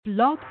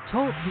Blog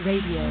Talk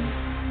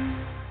Radio.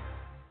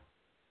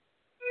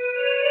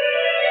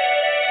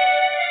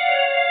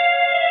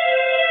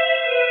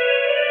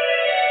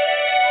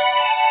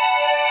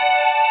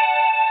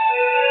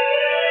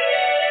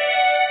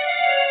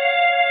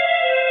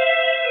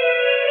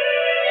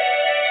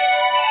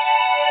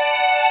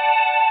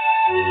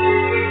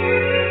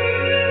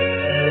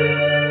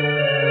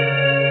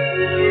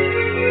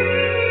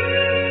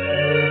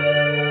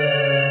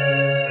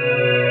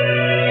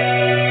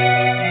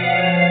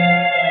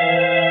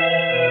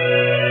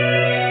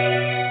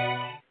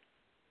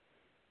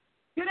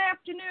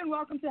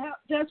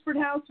 Desperate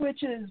House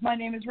Witches. My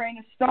name is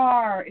Raina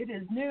Starr. It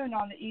is noon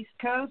on the East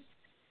Coast.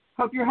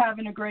 Hope you're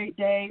having a great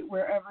day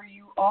wherever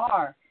you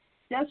are.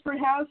 Desperate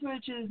House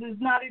Witches is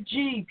not a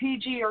G,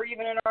 PG, or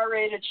even an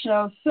R-rated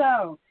show.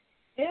 So,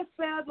 if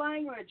bad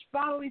language,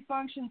 bodily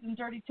functions, and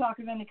dirty talk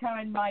of any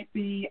kind might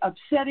be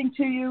upsetting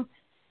to you,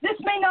 this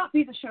may not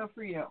be the show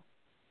for you.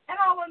 And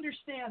I'll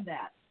understand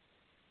that.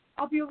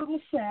 I'll be a little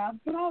sad,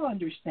 but I'll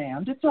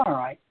understand. It's all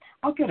right.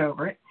 I'll get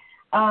over it.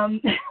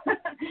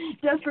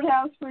 Desperate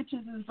House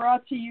Witches is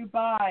brought to you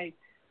by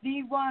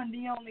the one,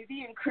 the only,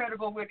 the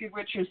incredible Wicked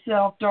Witch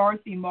herself,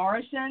 Dorothy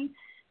Morrison.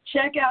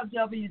 Check out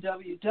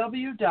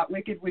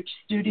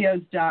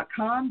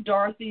www.wickedwitchstudios.com.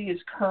 Dorothy is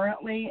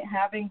currently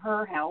having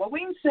her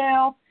Halloween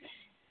sale,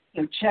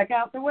 so check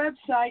out the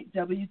website,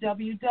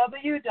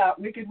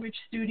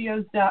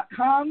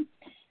 www.wickedwitchstudios.com.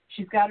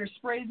 She's got her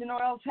sprays and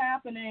oils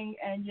happening,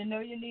 and you know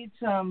you need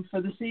some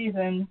for the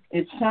season.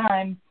 It's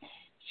time.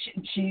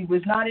 She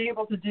was not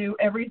able to do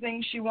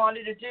everything she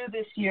wanted to do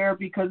this year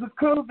because of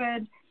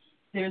COVID.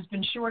 There's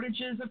been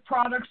shortages of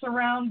products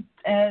around,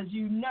 as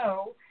you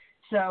know,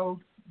 so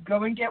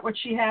go and get what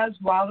she has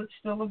while it's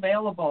still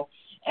available.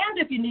 And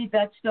if you need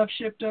that stuff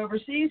shipped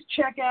overseas,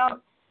 check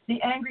out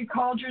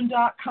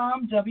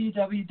theangrycauldron.com,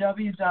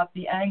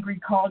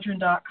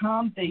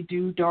 www.theangrycauldron.com. They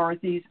do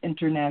Dorothy's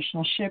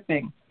international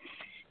shipping.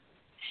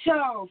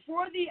 So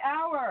for the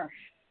hour,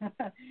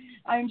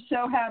 I'm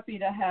so happy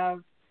to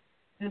have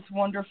this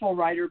wonderful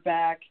writer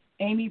back.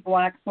 Amy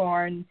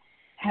Blackthorn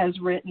has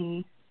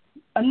written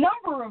a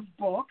number of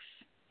books,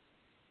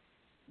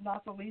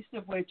 not the least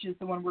of which is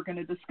the one we're going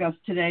to discuss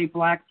today,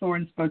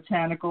 Blackthorn's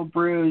Botanical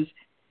Brews.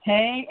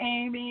 Hey,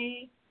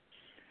 Amy.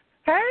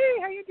 Hey,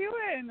 how you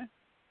doing?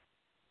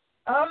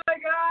 Oh, my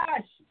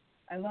gosh.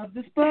 I love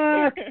this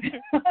book.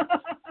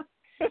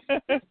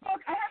 This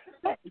book, I have to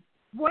say,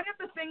 one of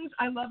the things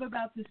I love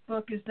about this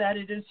book is that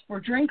it is for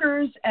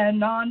drinkers and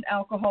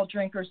non-alcohol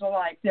drinkers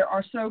alike. There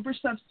are sober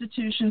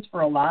substitutions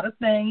for a lot of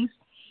things.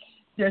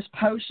 There's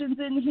potions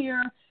in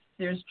here.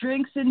 There's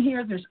drinks in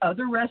here. There's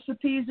other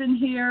recipes in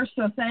here.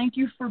 So thank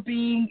you for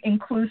being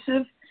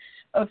inclusive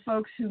of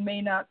folks who may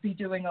not be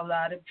doing a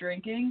lot of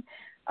drinking.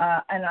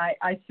 And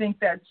I think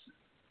that's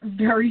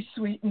very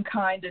sweet and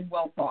kind and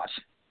well thought.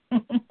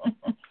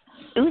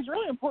 It was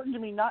really important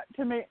to me not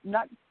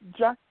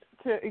just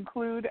to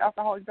include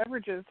alcoholic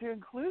beverages, to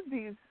include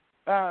these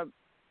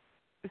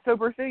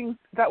sober things.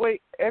 That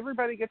way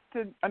everybody gets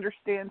to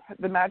understand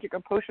the magic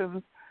of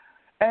potions.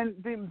 And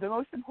the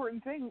most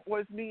important thing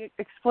was me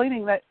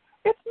explaining that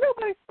it's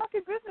nobody's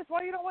fucking business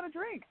why you don't want to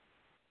drink.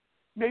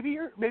 Maybe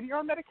you're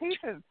on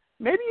medication.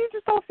 Maybe you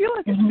just don't feel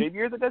like it. Mm-hmm. Maybe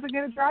you're the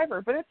designated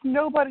driver. But it's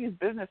nobody's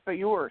business but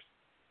yours.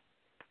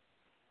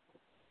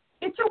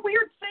 It's a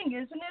weird thing,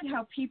 isn't it,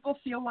 how people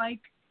feel like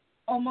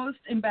almost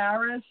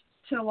embarrassed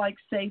to like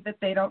say that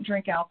they don't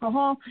drink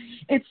alcohol.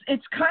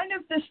 It's kind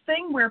of this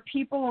thing where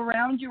people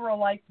around you are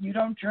like, you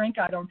don't drink,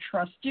 I don't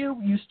trust you.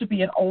 It used to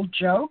be an old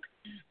joke,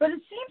 but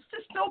it seems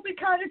to still be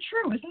kind of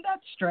true. Isn't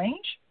that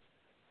strange?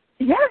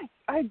 Yes,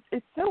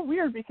 it's so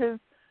weird because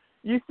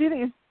you see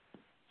these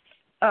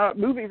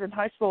movies in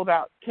high school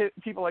about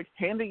people like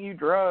handing you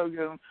drugs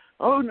and,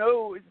 oh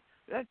no,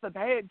 that's the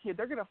bad kid.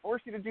 They're going to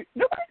force you to do.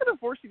 Nobody's going to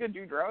force you to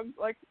do drugs.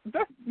 Like,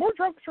 that's more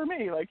drugs for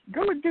me. Like,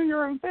 go and do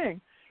your own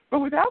thing. But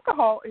with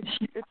alcohol,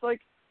 it's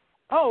like,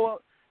 oh,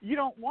 well, you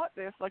don't want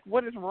this. Like,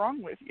 what is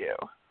wrong with you?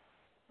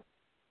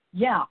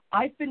 Yeah,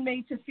 I've been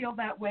made to feel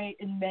that way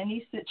in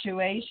many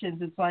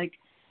situations. It's like,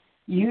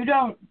 you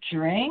don't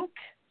drink?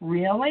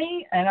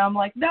 Really? And I'm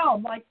like, no,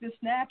 I'm like this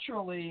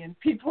naturally. And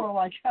people are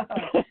like, oh,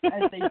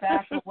 as they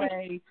back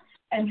away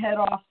and head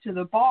off to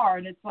the bar.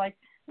 And it's like,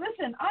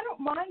 listen, I don't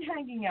mind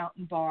hanging out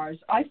in bars.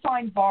 I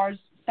find bars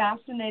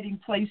fascinating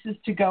places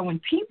to go and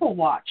people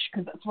watch,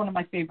 because that's one of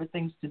my favorite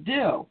things to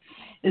do,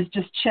 is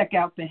just check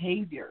out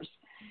behaviors,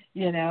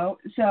 you know.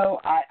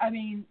 So, I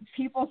mean,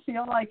 people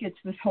feel like it's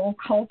this whole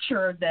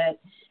culture that,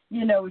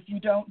 you know, if you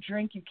don't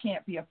drink, you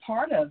can't be a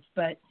part of.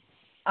 But,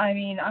 I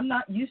mean, I'm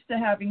not used to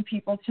having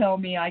people tell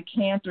me I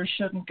can't or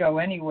shouldn't go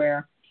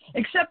anywhere,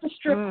 except a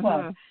strip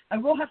club. I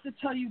will have to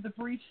tell you the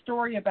brief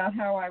story about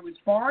how I was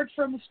barred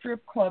from a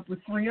strip club with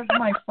 3 of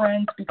my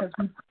friends because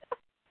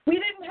we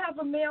didn't have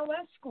a male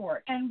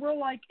escort. And we're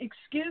like,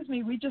 excuse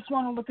me, we just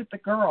want to look at the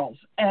girls.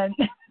 And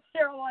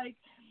they're like,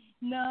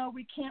 no,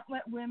 we can't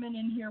let women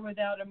in here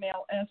without a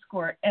male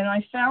escort. And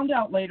I found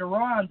out later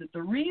on that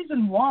the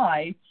reason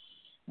why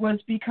was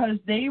because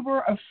they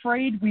were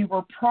afraid we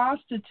were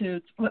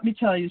prostitutes. Let me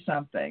tell you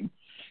something.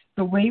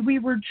 The way we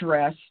were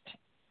dressed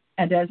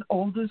and as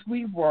old as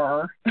we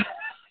were, I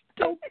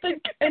don't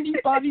think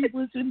anybody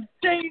was in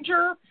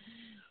danger.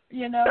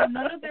 You know,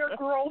 none of their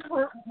girls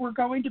were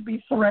going to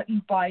be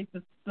threatened by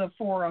the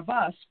four of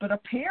us. But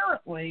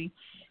apparently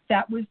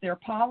that was their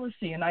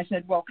policy. And I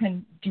said, well,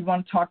 do you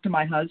want to talk to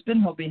my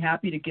husband? He'll be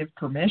happy to give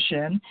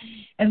permission.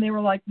 And they were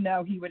like,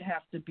 no, he would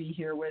have to be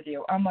here with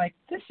you. I'm like,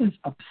 this is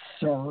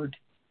absurd.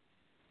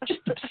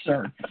 Just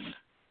absurd.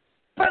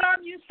 But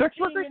I'm used to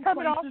being in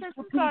coming all places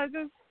different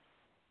sizes.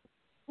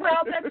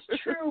 Well, that's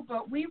true,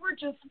 but we were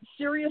just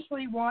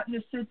seriously wanting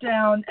to sit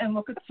down and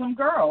look at some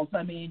girls.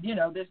 I mean, you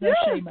know, there's no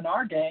shame in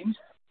our games.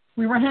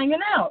 We were hanging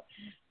out.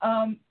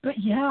 But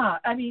yeah,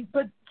 I mean,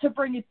 but to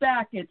bring it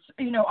back, it's,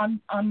 you know,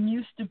 I'm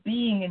used to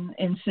being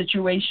in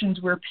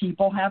situations where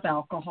people have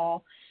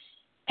alcohol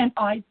and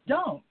I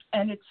don't.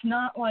 And it's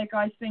not like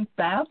I think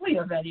badly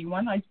of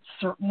anyone. I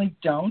certainly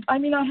don't. I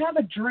mean, I have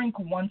a drink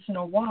once in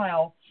a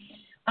while.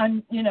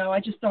 I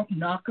just don't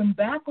knock them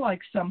back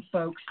like some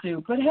folks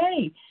do. But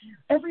hey,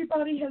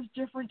 everybody has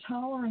different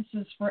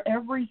tolerances for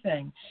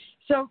everything.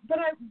 So,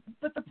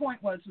 but the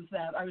point was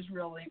that I was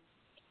really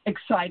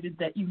excited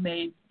that you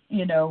made,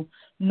 you know,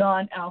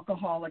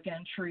 non-alcoholic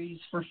entries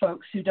for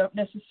folks who don't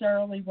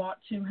necessarily want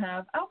to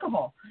have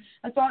alcohol.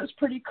 I thought it was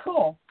pretty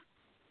cool.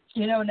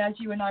 You know, and as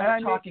you and I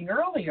were talking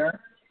earlier,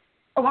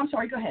 oh, I'm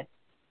sorry, go ahead.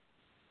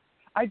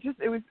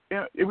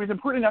 It was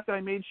important enough that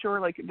I made sure,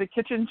 like, the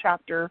kitchen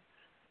chapter,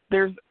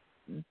 there's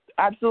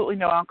absolutely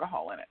no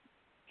alcohol in it.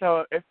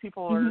 So if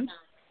people are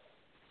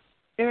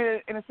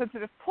in a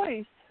sensitive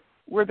place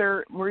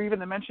where even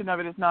the mention of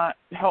it is not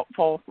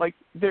helpful, like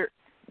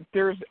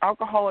there's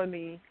alcohol in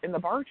the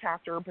bar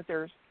chapter, but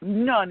there's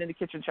none in the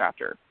kitchen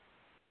chapter.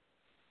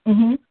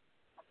 Mm-hmm.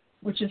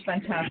 Which is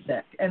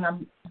fantastic, and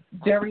I'm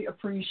very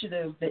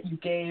appreciative that you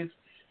gave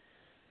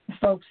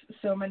folks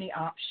so many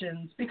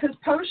options, because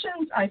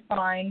potions, I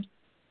find,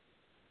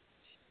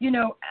 you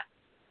know,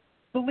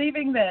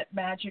 believing that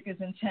magic is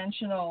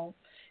intentional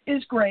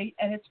is great,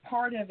 and it's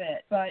part of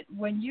it. But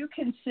when you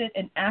can sit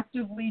and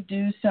actively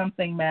do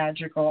something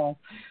magical,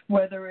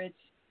 whether it's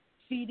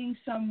feeding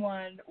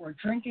someone or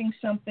drinking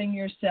something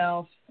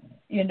yourself,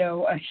 you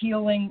know, a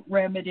healing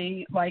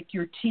remedy like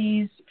your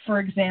teas, for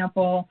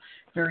example,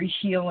 very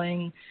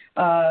healing,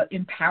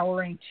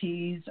 empowering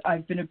teas.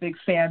 I've been a big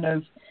fan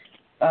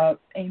of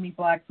Amy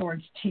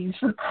Blackthorn's teas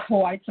for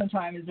quite some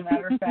time. As a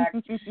matter of fact,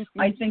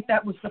 I think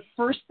that was the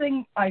first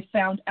thing I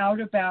found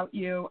out about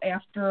you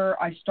after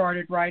I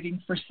started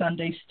writing for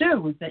Sunday Stew,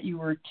 was that you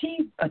were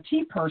a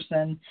tea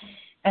person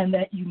and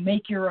that you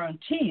make your own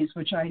teas,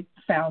 which I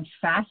found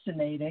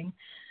fascinating.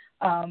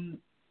 And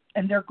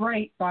they're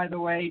great, by the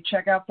way.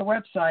 Check out the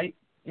website.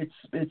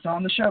 It's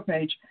on the show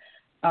page.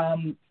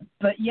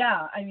 But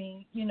yeah, I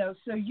mean, you know,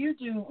 so you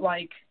do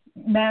like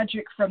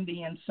magic from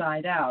the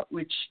inside out,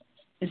 which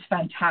is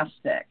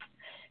fantastic,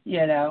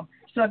 you know.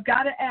 So I've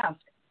got to ask,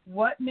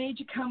 what made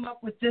you come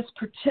up with this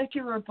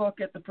particular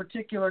book at the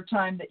particular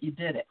time that you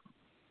did it?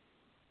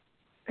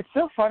 It's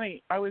so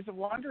funny. I was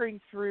wandering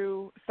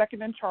through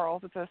Second and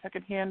Charles. It's a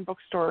secondhand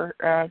bookstore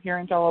here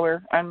in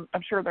Delaware. I'm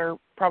sure they're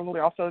probably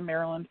also in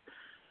Maryland.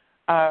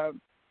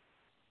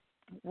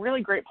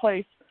 Really great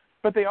place,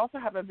 but they also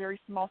have a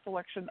very small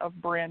selection of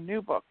brand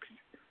new books.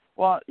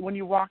 Well, when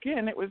you walk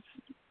in, it was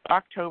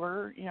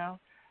October, you know,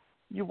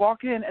 you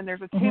walk in and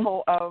there's a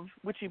table of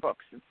witchy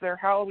books. It's their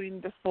Halloween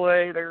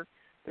display.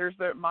 There's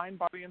the Mind,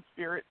 Body, and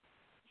Spirit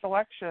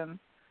selection.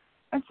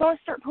 And so I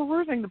start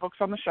perusing the books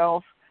on the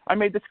shelf. I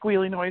made the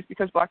squealy noise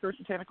because Blackthorn's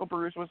Botanical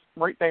Brews was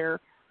right there.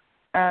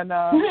 And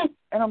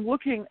and I'm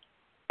looking,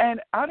 and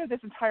out of this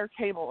entire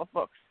table of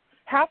books,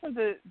 half of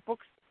the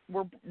books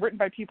were written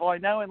by people I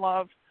know and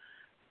love.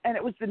 And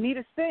it was the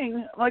neatest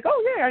thing. I'm like,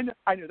 oh, yeah,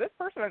 I knew this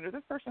person. I knew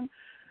this person.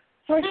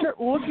 So I start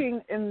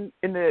looking in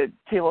the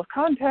table of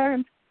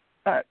contents,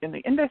 in the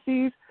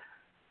indices.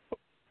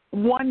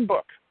 One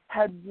book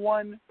had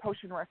one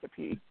potion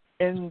recipe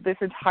in this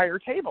entire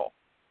table.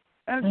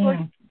 And it's like,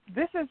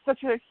 this is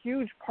such a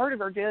huge part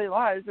of our daily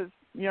lives, is,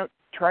 you know,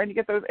 trying to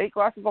get those 8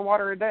 glasses of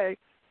water a day.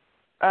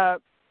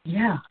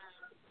 Yeah.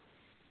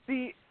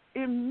 The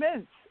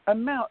immense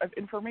amount of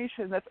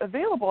information that's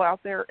available out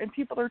there, and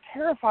people are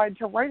terrified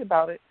to write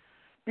about it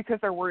because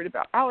they're worried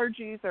about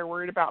allergies, they're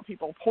worried about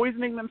people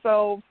poisoning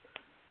themselves,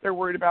 they're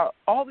worried about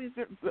all these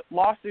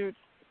lawsuits.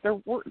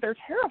 They're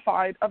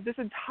terrified of this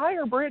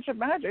entire branch of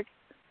magic,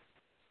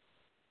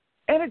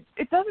 and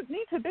it doesn't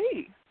need to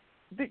be.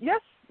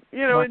 Yes,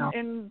 you know,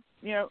 in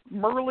you know,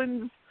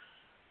 Merlin's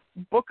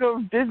book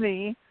of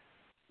Disney,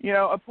 you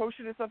know, a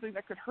potion is something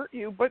that could hurt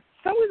you, but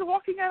so is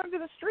walking out into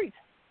the street.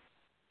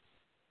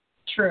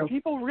 True.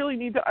 People really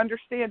need to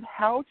understand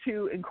how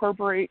to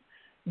incorporate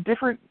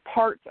different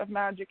parts of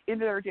magic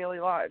into their daily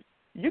lives.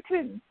 You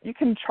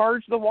can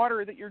charge the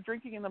water that you're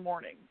drinking in the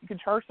morning. You can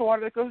charge the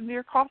water that goes into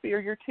your coffee or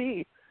your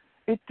tea.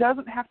 It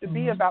doesn't have to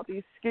be about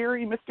these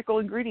scary, mystical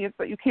ingredients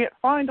that you can't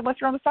find unless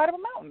you're on the side of a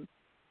mountain.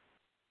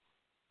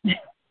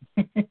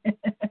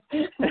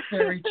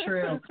 Very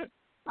true.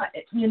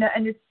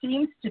 And it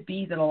seems to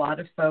be that a lot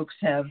of folks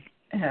have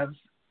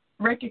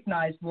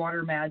recognized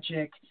water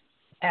magic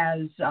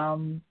as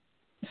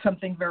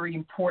something very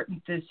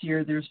important this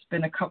year. There's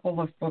been a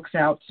couple of books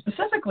out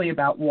specifically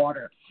about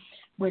water,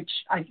 which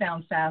I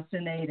found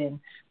fascinating.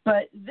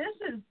 But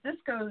this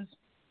goes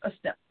a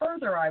step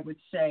further, I would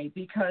say,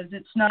 because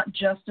it's not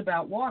just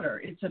about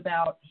water. It's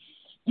about,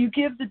 you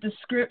give the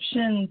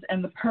descriptions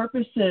and the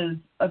purposes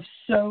of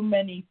so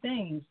many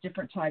things,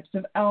 different types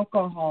of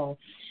alcohol,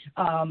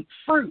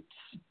 fruits,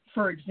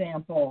 for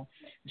example,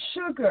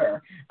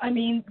 sugar. I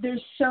mean,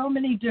 there's so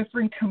many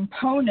different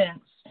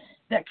components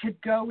that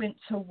could go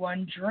into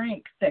one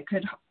drink that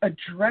could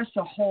address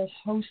a whole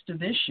host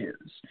of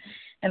issues.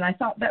 And I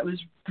thought that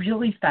was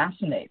really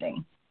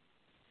fascinating.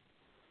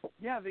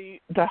 Yeah, the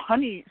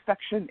honey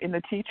section in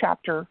the tea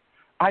chapter,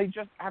 I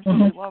just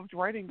absolutely loved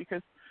writing,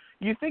 because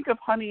you think of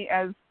honey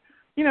as,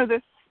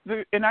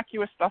 the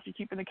innocuous stuff you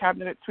keep in the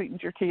cabinet, it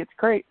sweetens your tea, it's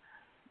great.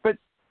 But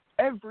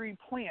every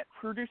plant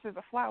produces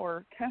a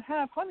flower, can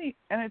have honey,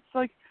 and it's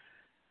like,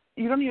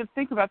 you don't even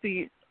think about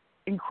the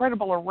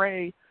incredible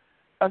array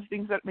of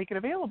things that make it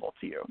available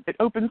to you. It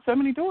opens so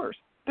many doors.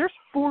 There's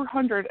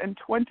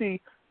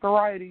 420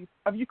 varieties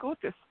of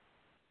eucalyptus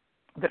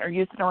that are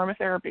used in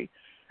aromatherapy.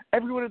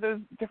 Every one of those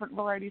different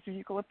varieties of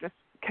eucalyptus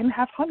can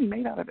have honey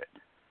made out of it.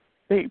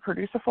 They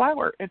produce a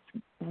flower. It's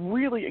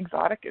really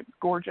exotic. It's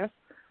gorgeous.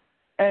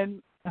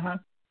 And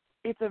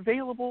it's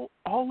available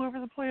all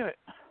over the planet.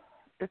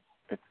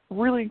 It's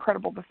really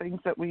incredible, the things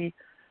that we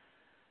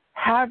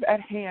have at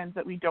hand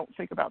that we don't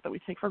think about, that we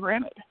take for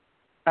granted.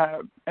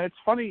 And it's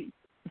funny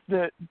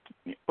that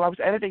I was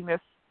editing this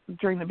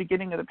during the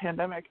beginning of the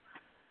pandemic,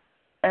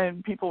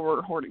 and people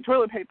were hoarding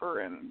toilet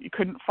paper, and you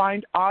couldn't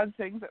find odd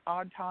things at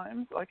odd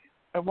times. Like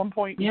at one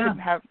point, you couldn't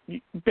have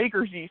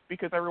baker's yeast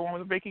because everyone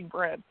was baking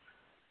bread.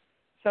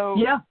 So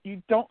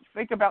you don't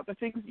think about the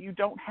things you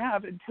don't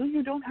have until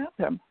you don't have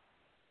them.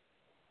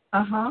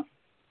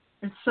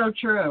 It's so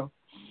true.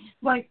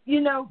 Like,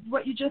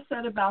 what you just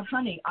said about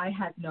honey, I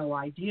had no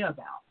idea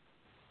about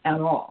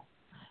at all.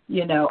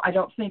 I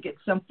don't think it's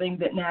something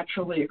that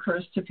naturally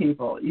occurs to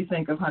people. You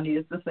think of honey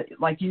as the thing,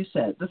 like you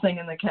said, the thing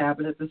in the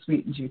cabinet that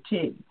sweetens your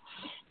tea.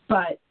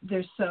 But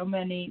there's so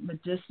many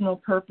medicinal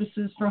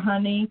purposes for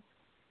honey,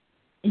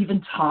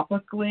 even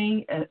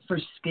topically for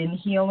skin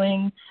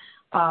healing,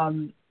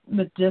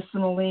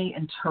 medicinally,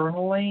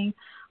 internally,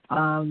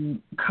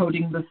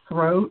 coating the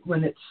throat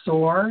when it's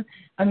sore.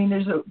 I mean,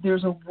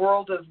 there's a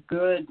world of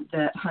good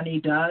that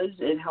honey does.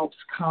 It helps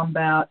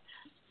combat,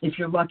 if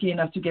you're lucky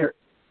enough to get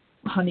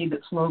honey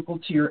that's local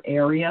to your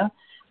area,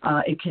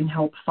 it can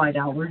help fight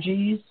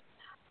allergies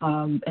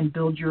and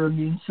build your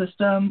immune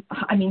system.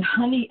 I mean,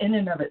 honey in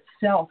and of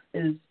itself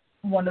is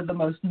one of the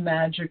most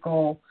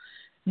magical,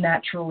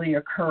 naturally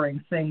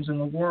occurring things in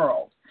the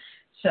world.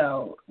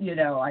 So,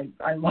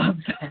 I love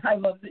that. I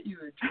love that you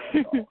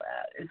enjoyed all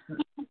that. It's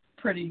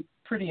pretty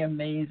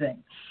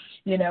amazing,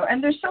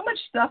 and there's so much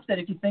stuff that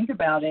if you think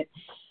about it,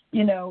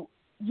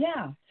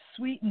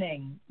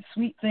 sweetening,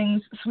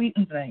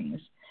 sweeten things.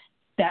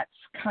 That's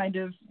kind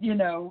of,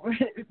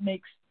 it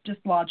makes just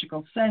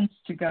logical sense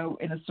to go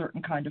in a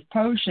certain kind of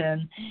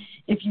potion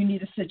if you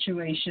need a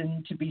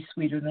situation to be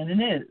sweeter than it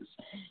is.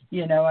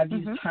 I've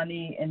used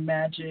honey and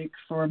magic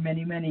for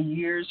many, many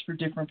years for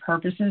different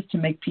purposes, to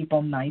make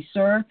people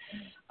nicer,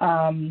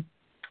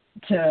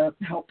 to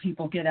help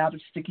people get out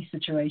of sticky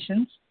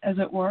situations, as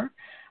it were.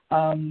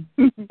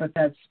 But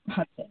that's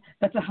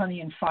a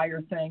honey and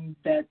fire thing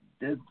that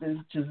is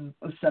just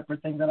a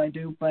separate thing that I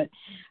do. But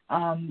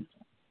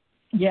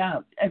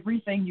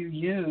everything you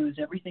use,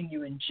 everything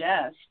you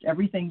ingest,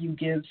 everything you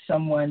give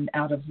someone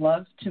out of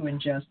love to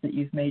ingest that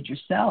you've made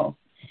yourself,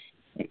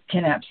 it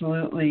can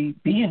absolutely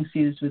be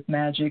infused with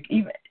magic.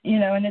 Even,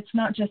 and it's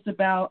not just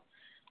about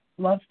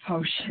love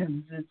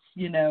potions.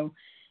 It's,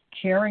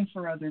 caring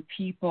for other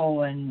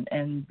people and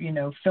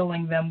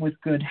filling them with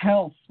good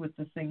health with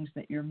the things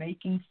that you're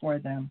making for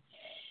them.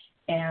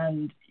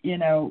 And,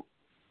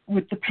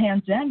 with the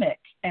pandemic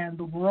and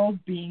the world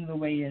being the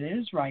way it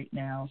is right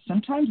now,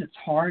 sometimes it's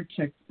hard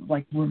to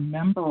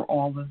remember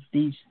all of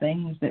these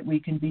things that we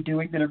can be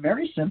doing that are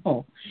very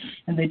simple,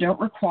 and they don't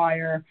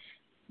require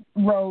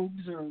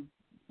robes or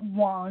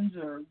wands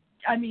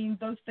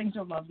those things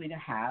are lovely to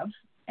have.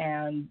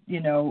 And,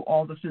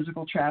 all the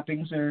physical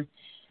trappings are,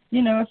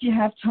 if you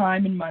have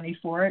time and money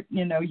for it,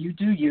 you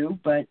do you,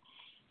 but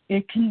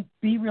it can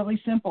be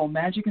really simple.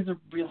 Magic is a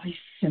really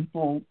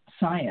simple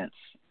science.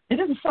 It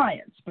is a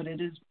science, but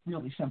it is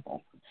really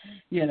simple,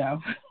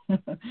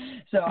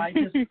 So I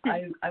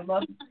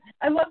love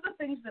the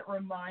things that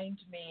remind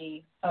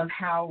me of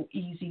how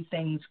easy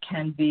things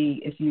can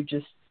be if you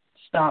just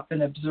stop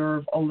and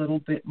observe a little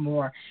bit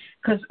more.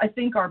 Because I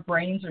think our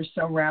brains are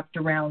so wrapped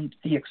around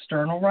the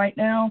external right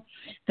now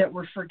that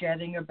we're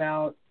forgetting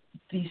about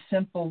these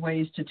simple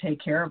ways to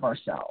take care of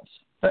ourselves.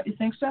 Don't you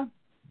think so?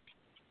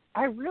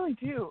 I really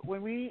do.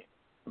 When we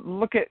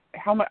look at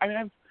how much,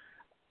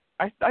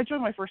 I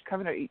joined my first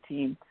coven at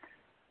 18.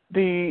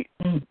 The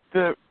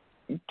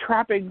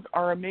trappings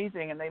are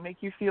amazing, and they make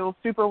you feel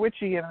super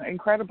witchy and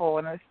incredible.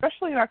 And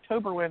especially in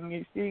October when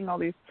you're seeing all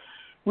these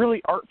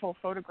really artful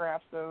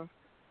photographs of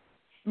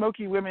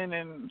smoky women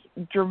in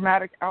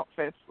dramatic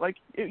outfits, like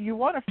you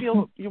want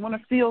to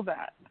feel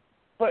that.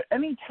 But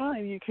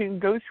anytime you can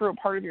go through a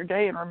part of your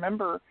day and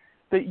remember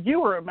that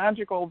you are a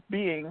magical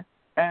being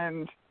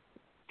and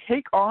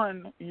take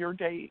on your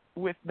day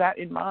with that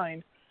in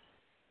mind,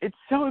 it's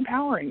so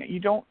empowering. You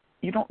don't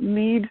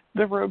need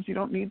the robes, you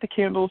don't need the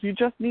candles, you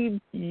just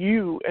need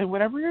you and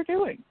whatever you're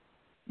doing.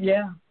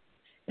 Yeah.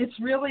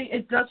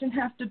 It doesn't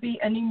have to be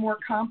any more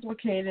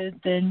complicated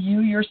than you,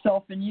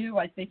 yourself, and you,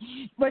 I think.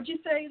 What'd you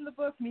say in the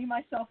book? Me,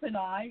 myself, and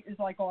I is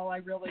like all I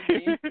really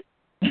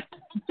need.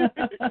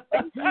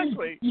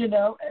 Exactly.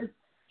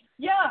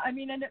 Yeah, I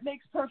mean, and it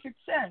makes perfect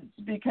sense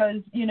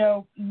because,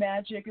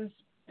 magic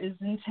is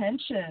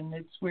intention.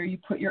 It's where you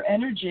put your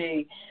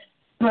energy.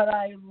 But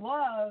I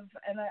love,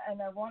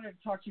 and I wanted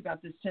to talk to you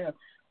about this too,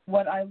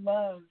 what I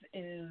love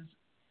is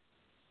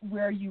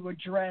where you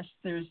address,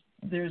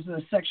 there's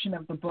a section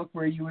of the book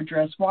where you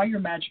address why your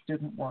magic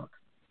didn't work.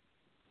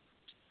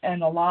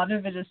 And a lot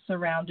of it is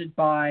surrounded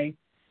by,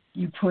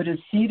 you put a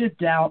seed of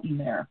doubt in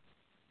there.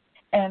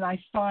 And I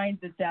find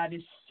that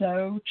is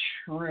so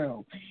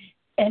true.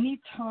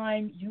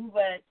 Anytime you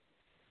let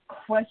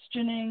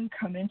questioning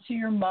come into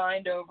your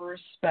mind over a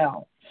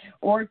spell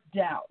or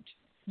doubt,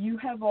 you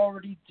have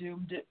already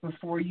doomed it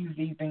before you've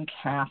even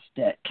cast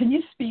it. Can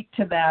you speak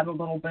to that a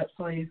little bit,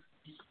 please?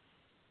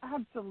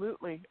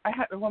 Absolutely. I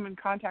had a woman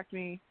contact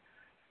me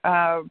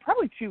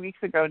probably 2 weeks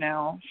ago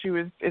now. She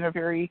was in a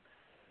very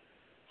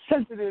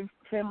sensitive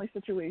family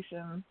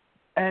situation,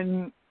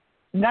 and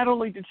not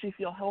only did she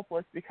feel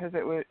helpless because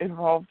it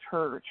involved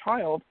her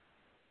child,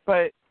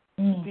 but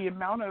the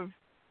amount of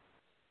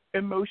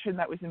emotion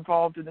that was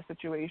involved in the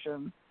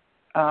situation.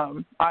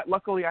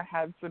 Luckily, I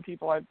had some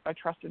people I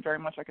trusted very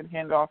much I could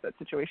hand off that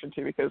situation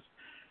to, because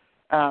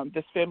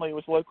this family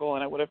was local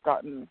and I would have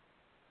gotten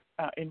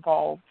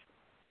involved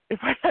if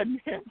I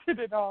hadn't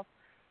handed it off.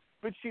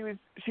 But she was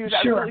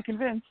absolutely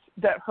convinced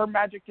that her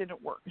magic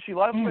didn't work. She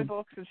loved my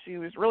books and she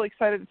was really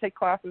excited to take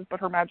classes, but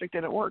her magic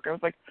didn't work. I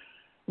was like,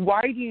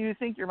 why do you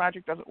think your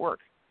magic doesn't work?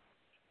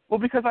 Well,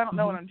 because I don't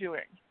know what I'm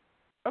doing.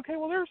 Okay,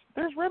 well,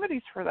 there's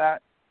remedies for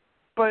that.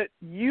 But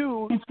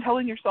you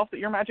telling yourself that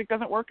your magic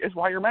doesn't work is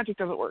why your magic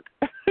doesn't work.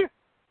 That's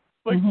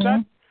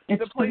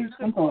the plain and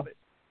simple of it.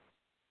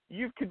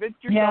 You've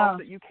convinced yourself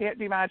that you can't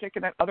do magic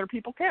and that other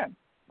people can.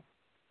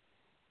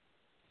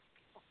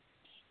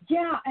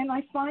 Yeah, and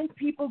I find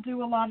people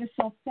do a lot of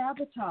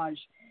self-sabotage.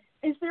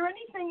 Is there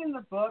anything in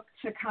the book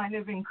to kind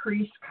of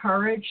increase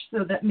courage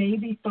so that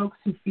maybe folks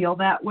who feel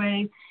that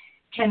way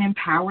can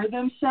empower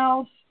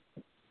themselves?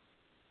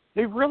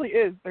 There really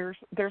is. There's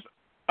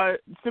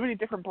so many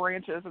different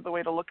branches of the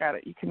way to look at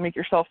it. You can make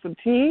yourself some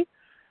tea,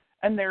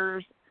 and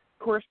there's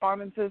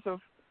correspondences of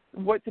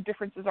what the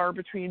differences are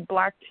between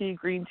black tea,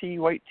 green tea,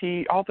 white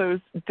tea, all those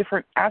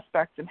different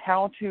aspects, and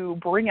how to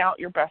bring out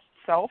your best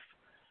self.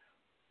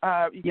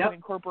 You can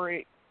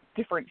incorporate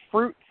different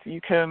fruits.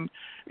 You can,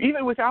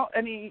 even without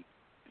any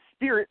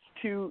spirits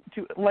to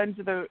lend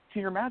to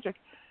your magic,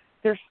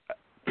 there's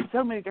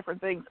so many different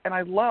things. And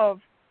I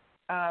love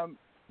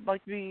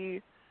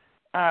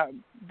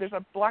there's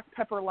a black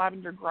pepper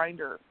lavender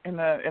grinder in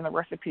the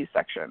recipe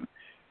section.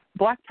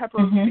 Black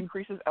pepper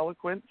increases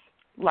eloquence.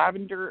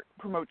 Lavender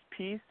promotes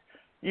peace.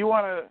 You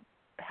want to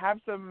have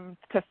some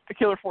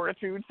testicular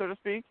fortitude, so to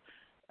speak.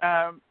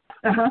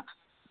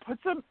 Put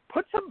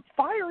some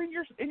fire in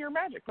your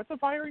magic. Put some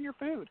fire in your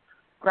food.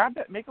 Grab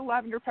that. Make a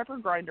lavender pepper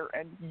grinder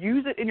and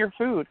use it in your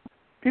food.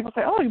 People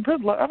say, "Oh, you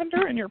put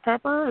lavender in your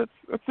pepper?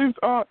 It seems."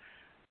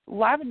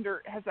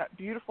 Lavender has that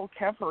beautiful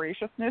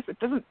camphoraceousness. It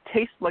doesn't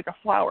taste like a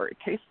flower. It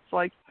tastes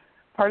like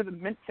part of the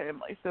mint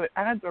family, so it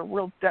adds a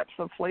real depth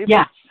of flavor.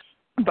 Yes.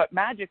 But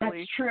magically,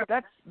 that's true.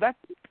 That's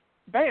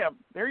bam.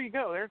 There you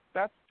go.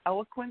 That's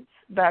eloquence.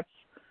 That's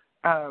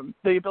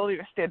the ability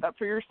to stand up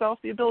for yourself,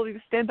 the ability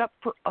to stand up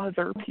for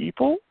other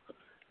people.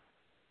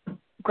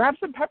 Grab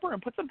some pepper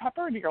and put some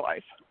pepper into your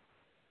life.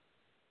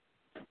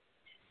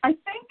 I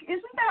think,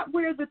 isn't that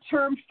where the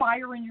term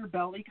fire in your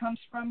belly comes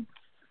from?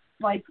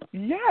 Like,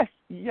 yes,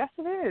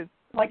 it is.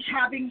 Like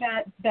having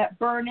that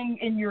burning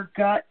in your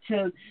gut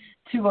to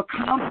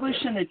accomplish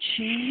and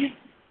achieve.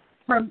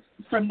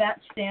 From that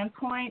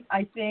standpoint,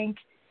 I think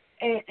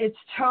it's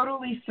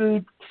totally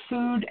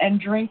food and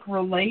drink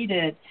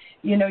related.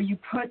 You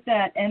put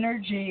that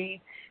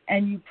energy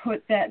and you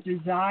put that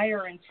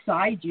desire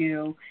inside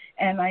you,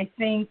 and I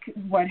think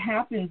what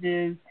happens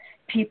is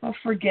people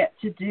forget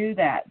to do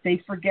that. They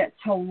forget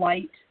to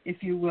light,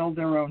 if you will,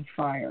 their own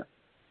fire.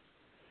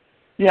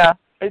 Yeah,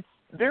 it's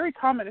very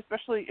common,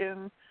 especially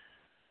in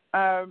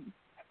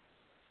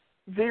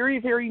very,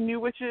 very new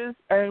witches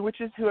and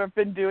witches who have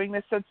been doing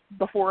this since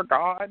before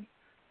God.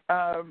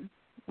 Those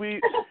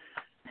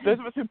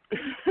of us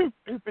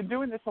who've been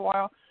doing this a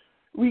while,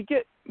 we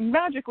get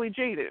magically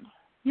jaded.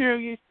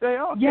 You say,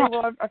 "Oh, okay,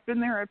 well, I've been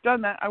there, I've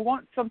done that. I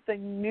want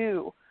something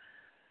new,"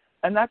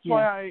 and that's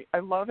why I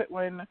love it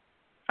when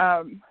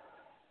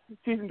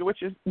seasoned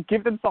witches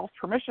give themselves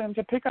permission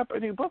to pick up a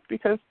new book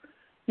because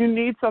you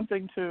need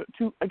something to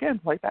again,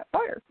 light that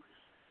fire.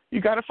 You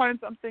got to find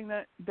something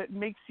that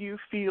makes you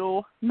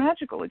feel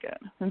magical again.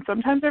 And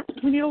sometimes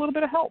we need a little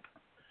bit of help.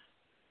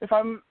 If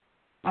I'm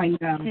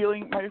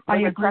feeling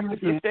my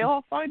craft is stale,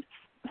 I'll find.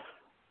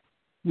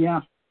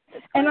 Yeah.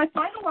 And I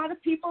find a lot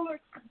of people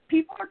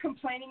are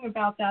complaining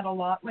about that a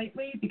lot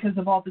lately because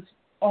of all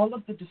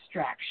of the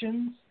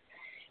distractions.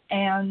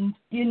 And,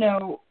 you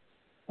know,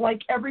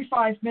 like every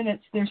 5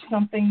 minutes there's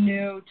something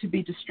new to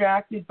be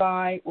distracted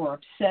by or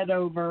upset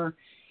over.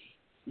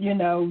 You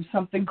know,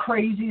 something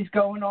crazy is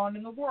going on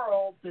in the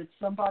world that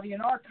somebody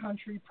in our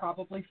country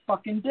probably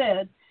fucking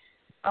did.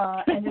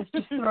 And it's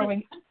just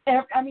throwing,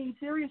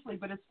 seriously,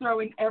 but it's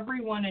throwing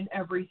everyone and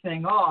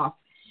everything off.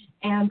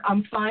 And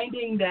I'm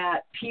finding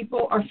that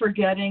people are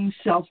forgetting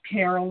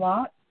self-care a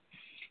lot.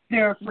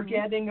 They're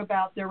forgetting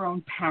about their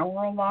own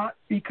power a lot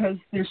because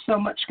there's so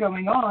much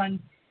going on.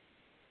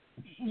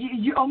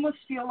 You almost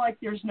feel like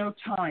there's no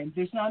time.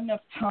 There's not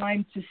enough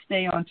time to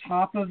stay on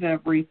top of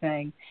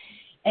everything.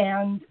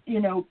 And,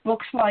 you know,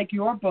 books like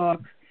your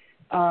book,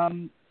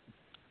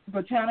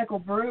 Botanical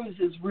Brews,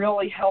 is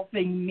really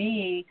helping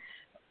me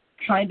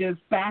kind of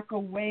back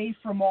away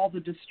from all the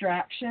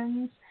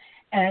distractions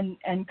and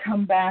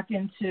come back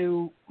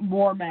into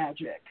more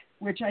magic,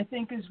 which I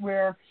think is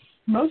where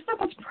most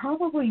of us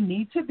probably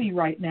need to be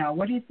right now.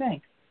 What do you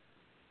think?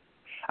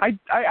 I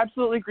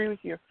absolutely agree with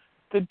you.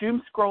 The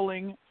doom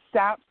scrolling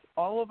saps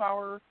all of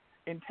our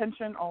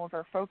intention, all of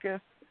our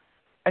focus.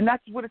 And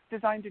that's what it's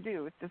designed to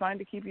do. It's designed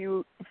to keep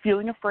you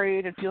feeling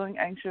afraid and feeling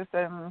anxious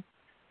and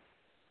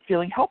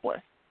feeling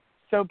helpless.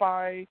 So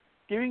by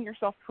giving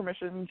yourself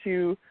permission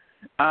to,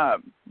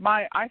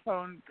 my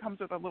iPhone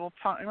comes with a little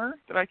timer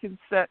that I can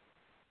set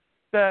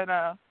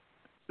that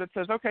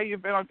says, okay,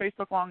 you've been on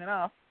Facebook long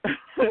enough.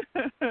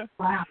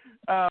 Wow.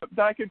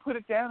 That I can put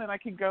it down and I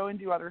can go and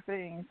do other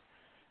things.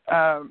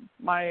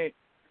 My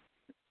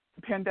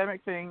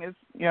pandemic thing is,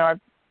 you know,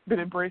 I've been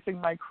embracing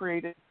my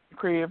creative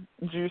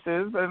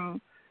juices and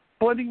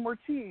blending more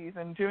teas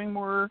and doing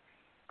more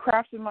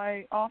crafts in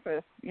my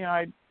office. You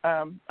know,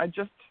 I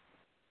just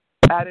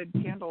added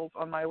candles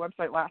on my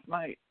website last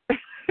night.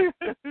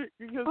 Because did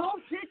you?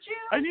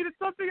 I needed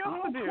something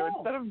else to do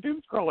instead of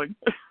doom scrolling.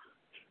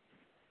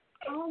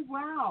 Oh,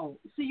 wow.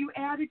 So you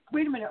added,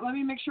 wait a minute, let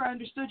me make sure I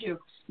understood you.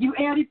 You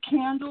added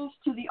candles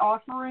to the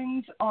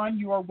offerings on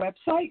your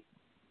website?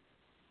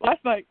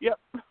 Last night, yep.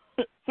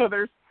 So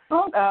there's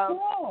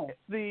cool.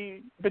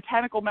 The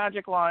Botanical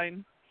Magic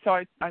line.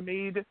 So I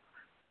made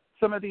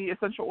some of the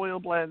essential oil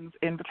blends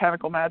in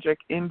Botanical Magic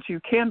into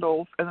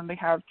candles, and then they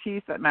have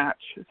teas that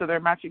match. So they're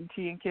matching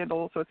tea and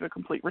candle, so it's a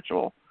complete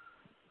ritual.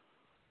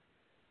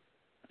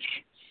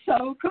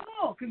 So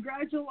cool.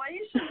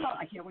 Congratulations.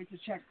 I can't wait to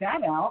check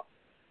that out.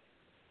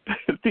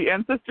 The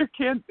Ancestor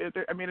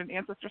I made an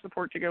Ancestor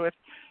support to go with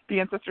the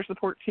Ancestor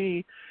support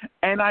tea,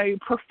 and I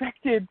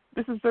perfected,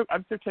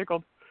 I'm so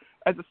tickled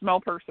as a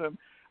smell person.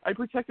 I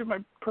perfected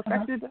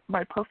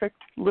my perfect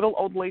little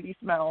old lady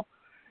smell.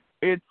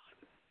 It's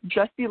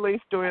dusty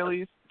lace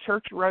doilies,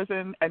 church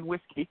resin, and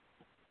whiskey.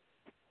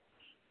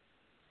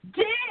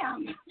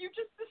 Damn! You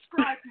just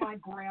described my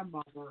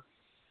grandmother.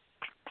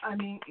 I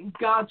mean,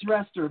 God's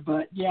rest her,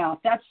 but yeah,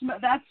 that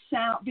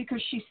sound,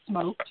 because she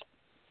smoked,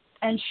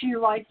 and she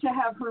liked to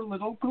have her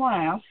little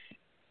glass.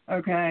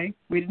 Okay,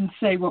 we didn't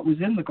say what was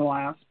in the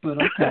glass, but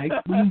okay,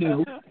 we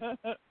knew.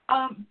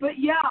 But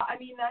yeah, I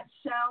mean, that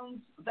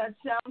sounds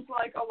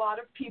like a lot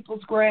of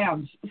people's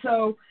grams.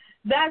 So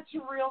that's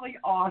really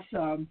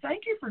awesome.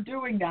 Thank you for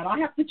doing that. I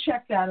have to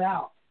check that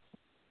out.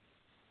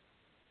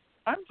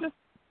 I'm just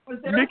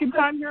making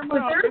time here in my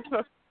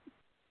office.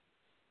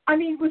 I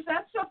mean, was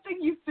that something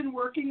you've been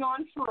working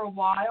on for a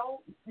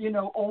while? You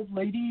know, old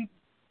lady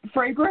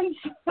fragrance?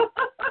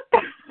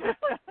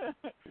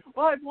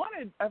 Well,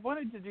 I've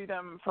wanted to do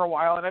them for a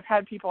while, and I've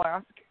had people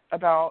ask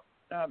about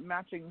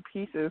matching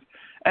pieces,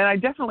 and I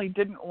definitely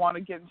didn't want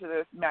to get into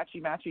this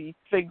matchy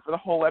thing for the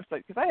whole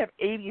website because I have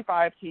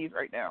 85 teas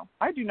right now.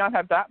 I do not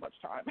have that much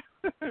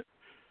time.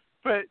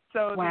 But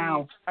so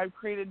wow. I've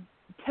created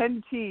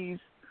 10 teas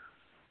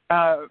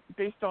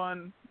based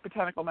on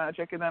Botanical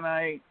Magic, and then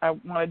I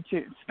wanted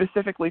to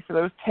specifically for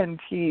those 10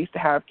 teas to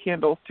have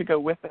candles to go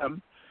with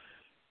them.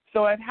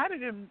 So I've had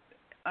it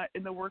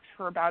in the works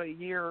for about a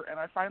year, and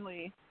I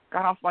finally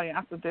got off my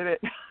ass and did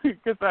it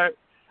because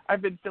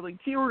I've been filling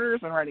tea orders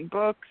and writing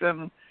books,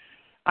 and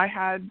I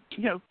had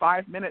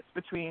 5 minutes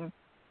between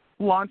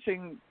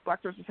launching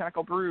Blackthorn's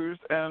Botanical Brews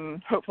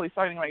and hopefully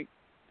signing my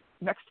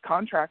next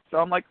contract. So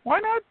I'm like, why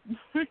not?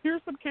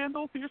 Here's some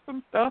candles, here's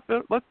some stuff.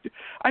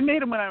 I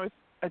made them when I was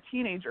a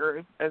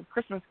teenager as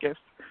Christmas gifts.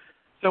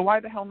 So why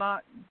the hell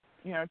not,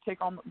 take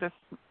all this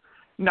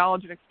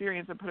knowledge and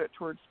experience and put it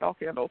towards spell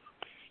candles?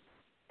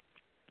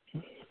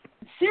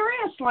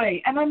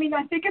 Seriously. And I mean,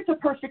 I think it's a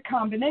perfect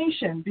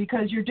combination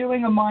because you're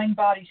doing a mind,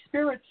 body,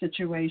 spirit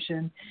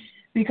situation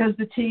because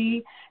the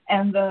tea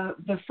and the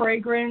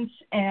fragrance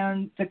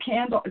and the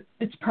candle,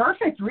 it's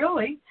perfect,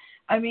 really.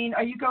 I mean,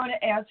 are you going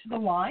to add to the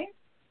line?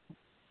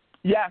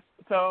 Yes.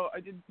 So I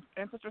did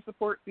ancestor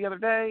support the other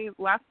day.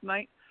 Last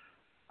night,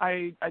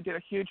 I did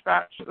a huge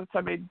batch. So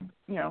I made,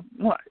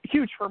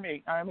 huge for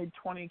me. I made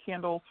 20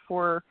 candles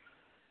for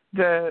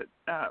the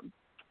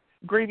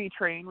gravy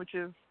train, which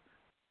is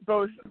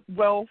both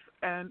wealth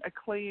and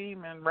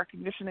acclaim and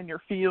recognition in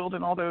your field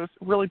and all those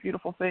really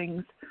beautiful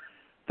things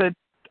that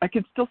I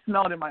can still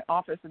smell it in my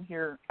office in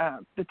here.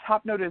 The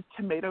top note is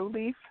tomato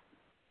leaf.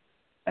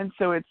 And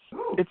so it's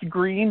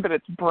green, but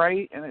it's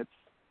bright and it's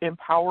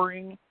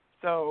empowering.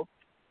 So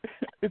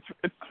it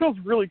smells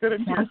really good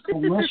in here. That's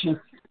delicious.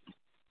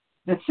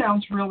 That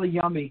sounds really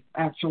yummy,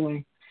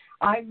 actually.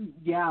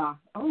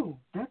 Oh,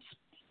 that's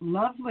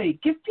lovely.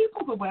 Give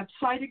people the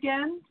website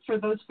again for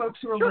those folks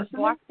who are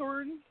listening.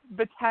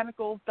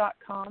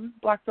 BlackthornBotanicals.com.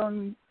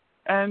 Blackthorn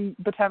and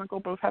Botanical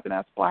both have an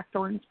S.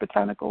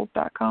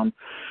 BlackthornsBotanicals.com.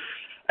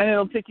 And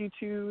it'll take you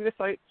to the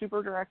site,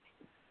 super direct.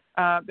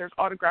 There's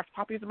autographed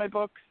copies of my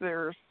books.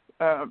 There's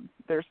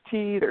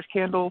tea, there's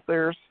candles,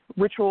 there's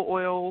ritual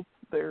oils,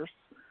 there's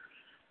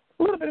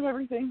a little bit of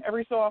everything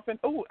every so often.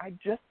 I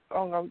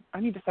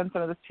need to send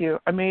some of this to you.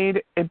 I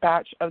made a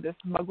batch of this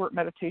mugwort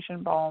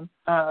meditation balm.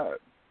 I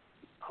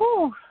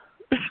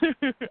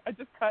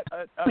just cut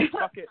a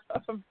bucket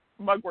of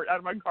mugwort out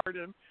of my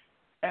garden,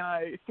 and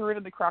I threw it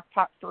in the crock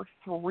pot for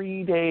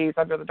 3 days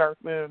under the dark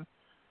moon.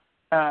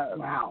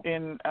 Wow.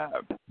 When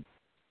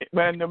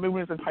the moon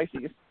was in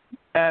Pisces.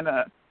 And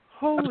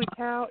holy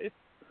cow, it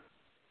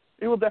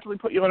will definitely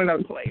put you on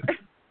another plane.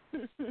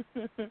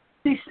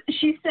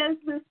 She says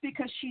this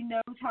because she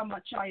knows how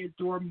much I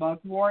adore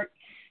mugwort.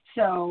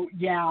 So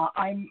yeah,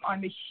 I'm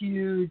a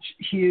huge,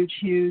 huge,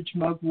 huge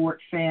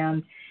mugwort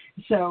fan.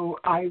 So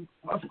I,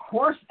 of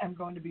course, am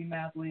going to be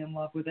madly in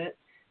love with it.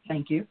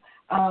 Thank you.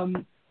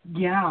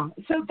 Yeah,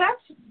 so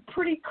that's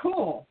pretty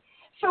cool.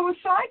 So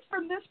aside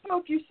from this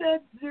book, you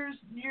said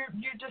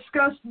you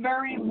discussed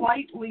very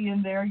lightly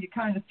in there. You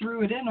kind of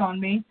threw it in on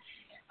me.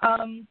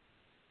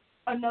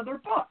 Another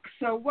book.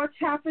 So what's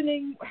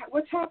happening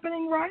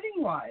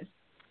writing-wise?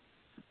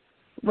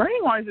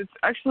 Writing-wise, it's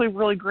actually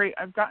really great.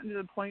 I've gotten to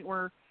the point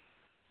where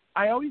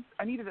I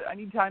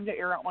need time to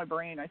air out my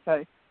brain, I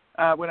say,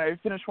 when I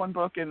finish one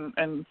book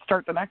and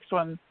start the next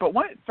one. But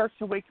when it starts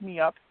to wake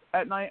me up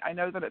at night, I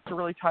know that it's a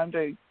really time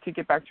to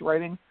get back to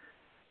writing.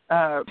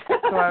 So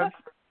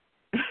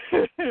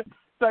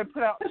I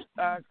put out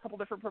a couple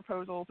different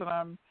proposals, and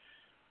I'm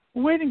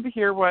waiting to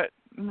hear what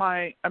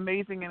my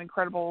amazing and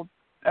incredible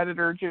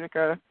editor,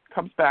 Judica,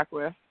 comes back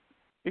with,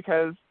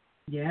 because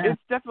it's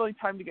definitely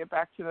time to get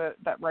back to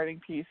that writing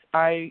piece.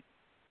 I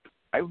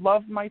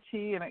love my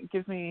tea, and it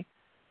gives me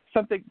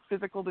something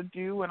physical to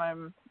do when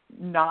I'm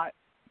not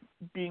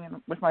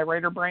being with my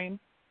writer brain.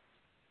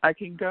 I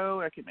can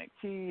go, I can make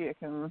tea,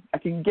 I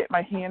can get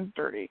my hands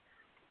dirty.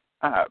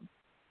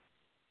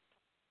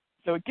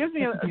 So it gives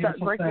me that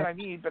break that I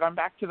need, but I'm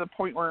back to the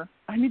point where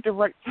I need to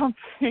write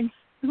something.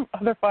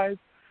 Otherwise,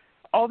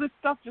 all this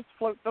stuff just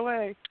floats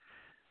away.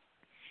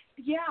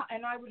 Yeah,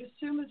 and I would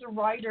assume as a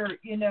writer,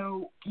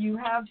 you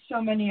have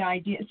so many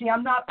ideas. See,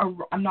 I'm not a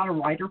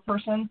writer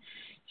person,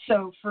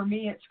 so for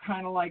me, it's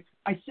kind of like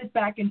I sit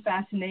back in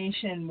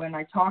fascination when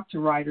I talk to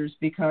writers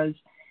because,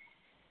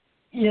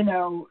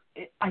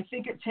 I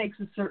think it takes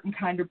a certain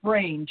kind of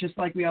brain, just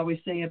like we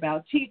always say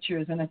about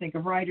teachers, and I think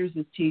of writers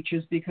as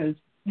teachers because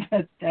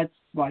that's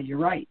why you're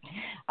right.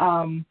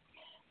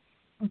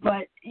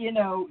 But,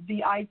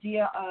 the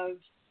idea of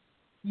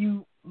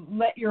you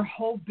let your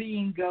whole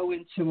being go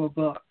into a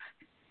book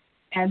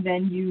and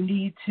then you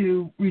need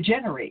to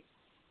regenerate,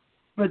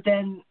 but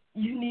then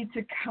you need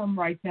to come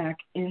right back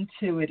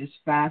into it is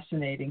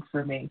fascinating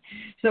for me.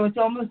 So it's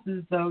almost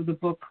as though the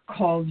book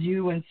calls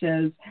you and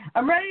says,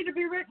 I'm ready to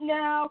be written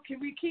now. Can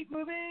we keep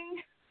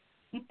moving?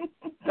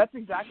 That's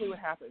exactly what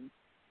happens.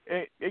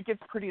 It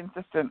gets pretty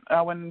insistent.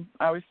 When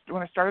I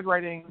started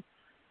writing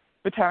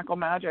Botanical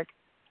Magic,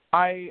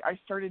 I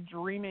started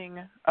dreaming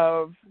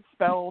of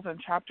spells and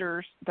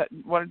chapters that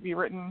wanted to be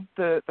written.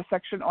 The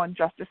section on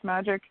Justice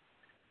Magic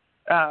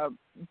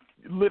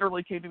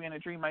literally came to me in a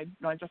dream. My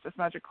Justice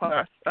Magic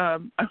class. I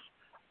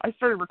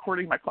started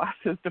recording my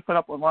classes to put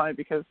up online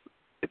because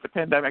it's a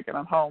pandemic and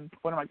I'm home.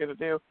 What am I going to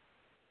do?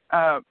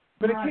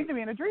 But it came to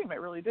me in a dream.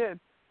 It really did.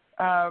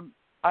 I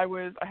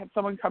had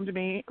someone come to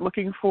me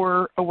looking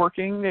for a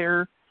working.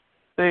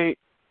 I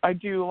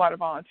do a lot of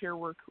volunteer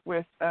work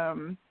with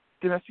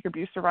domestic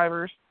abuse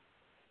survivors.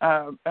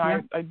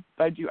 I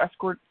do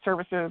escort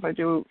services. I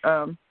do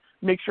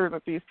make sure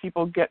that these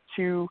people get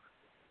to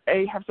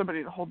have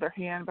somebody to hold their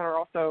hand, but are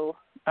also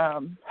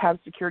have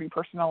security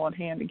personnel on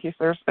hand in case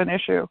there's an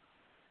issue.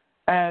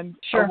 And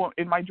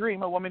in my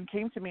dream, a woman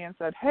came to me and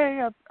said,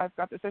 "Hey, I've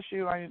got this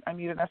issue. I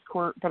need an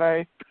escort, but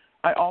I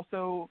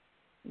also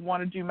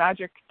want to do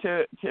magic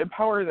to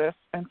empower this."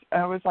 And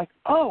I was like,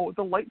 oh,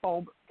 the light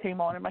bulb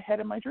came on in my head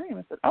in my dream.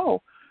 I said,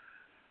 oh,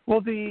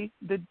 well, the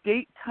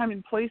date, time,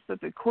 and place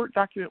that the court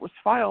document was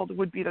filed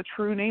would be the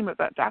true name of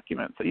that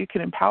document, so you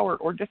can empower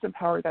or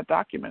disempower that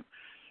document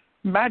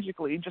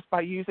magically just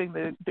by using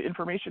the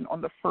information on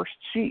the first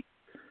sheet.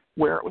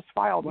 where it was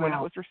filed, Wow. when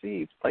it was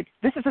received. Like,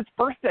 this is its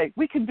birthday.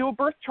 We can do a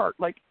birth chart.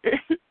 Like,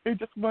 it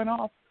just went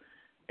off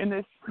in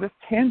this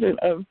tangent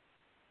of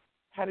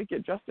how to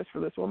get justice for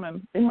this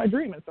woman in my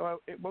dream. And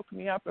so it woke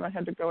me up, and I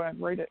had to go and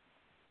write it.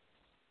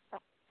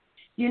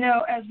 You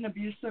know, as an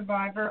abuse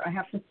survivor, I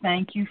have to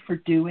thank you for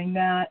doing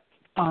that.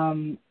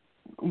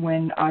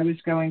 When I was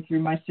going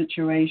through my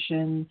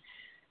situation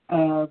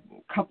a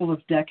couple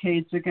of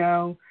decades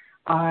ago,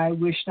 I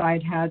wished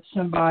I'd had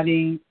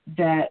somebody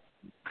that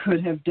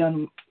could have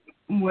done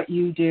what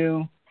you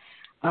do.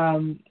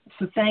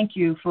 So thank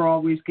you for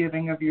always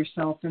giving of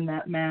yourself in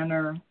that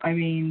manner. I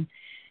mean,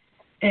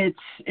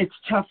 it's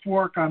tough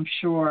work, I'm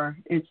sure.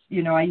 It's,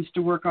 you know, I used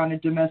to work on a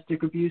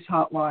domestic abuse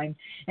hotline.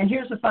 And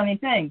here's the funny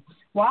thing.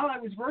 While I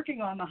was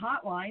working on the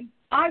hotline,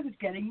 I was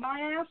getting my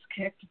ass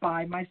kicked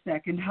by my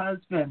second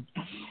husband.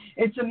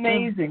 It's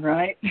amazing,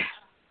 right?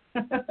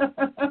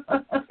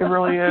 It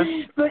really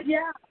is. But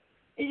yeah,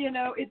 you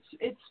know,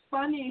 it's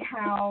funny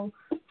how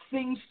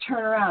things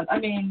turn around. I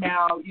mean,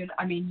 now,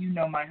 you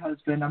know my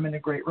husband. I'm in a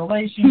great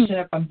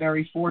relationship. I'm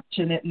very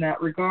fortunate in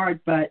that regard.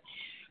 But,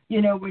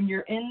 you know, when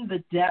you're in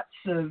the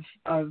depths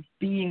of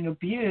being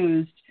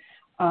abused,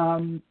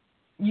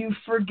 you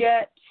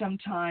forget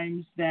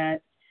sometimes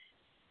that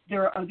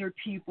there are other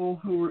people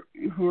who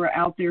are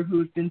out there who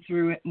have been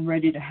through it and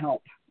ready to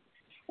help,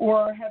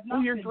 or have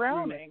not you're been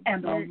drowning through it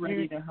and are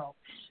ready to help.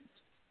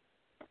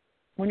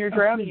 When you're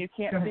drowning, you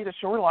can't see the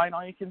shoreline.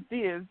 All you can see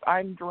is,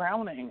 I'm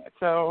drowning.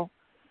 So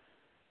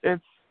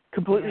it's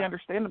completely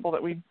understandable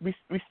that we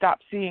stop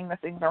seeing the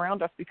things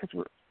around us because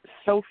we're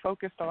so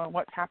focused on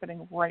what's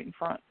happening right in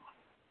front.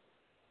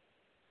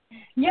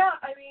 Yeah,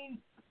 I mean,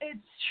 it's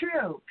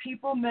true.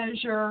 People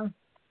measure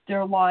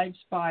their lives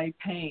by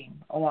pain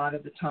a lot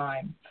of the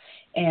time.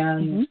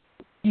 And,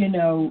 you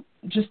know,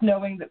 just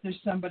knowing that there's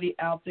somebody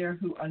out there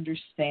who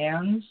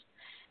understands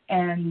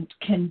and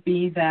can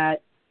be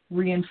that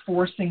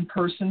reinforcing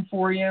person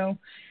for you.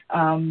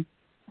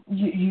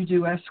 You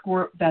do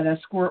escort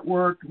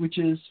work, which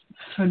is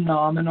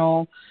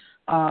phenomenal.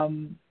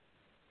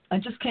 I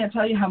just can't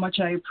tell you how much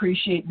I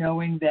appreciate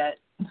knowing that.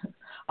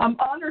 I'm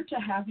honored to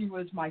have you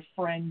as my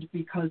friend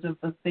because of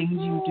the things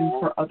you do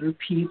for other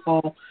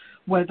people,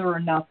 whether or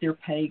not they're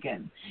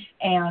pagan.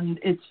 And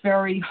it's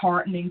very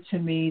heartening to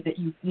me that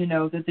you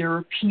know that there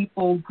are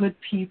people, good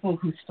people,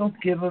 who still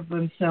give of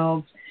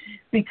themselves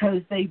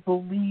because they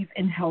believe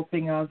in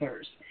helping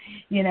others.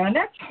 You know, and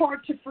that's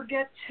hard to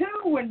forget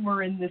too when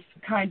we're in this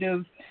kind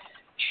of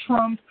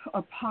Trump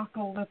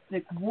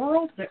apocalyptic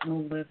world that we're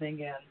living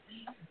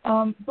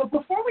in. But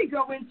before we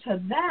go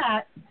into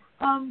that,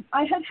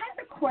 I had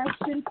a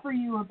question for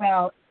you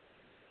about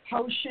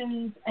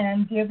potions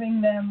and giving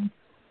them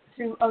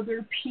to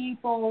other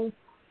people.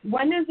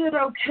 When is it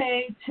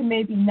okay to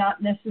maybe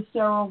not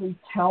necessarily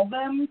tell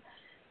them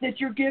that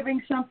you're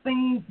giving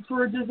something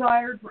for a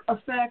desired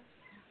effect?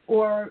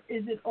 Or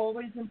is it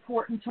always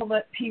important to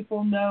let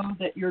people know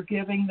that you're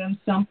giving them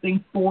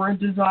something for a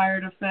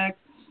desired effect?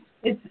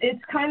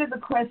 It's kind of the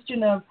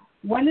question of,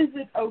 when is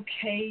it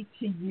okay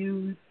to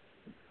use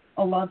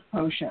a love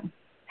potion?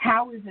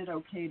 How is it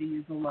okay to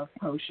use a love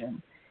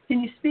potion?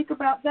 Can you speak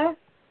about that?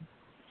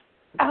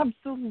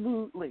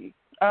 Absolutely.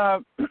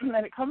 And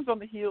it comes on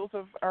the heels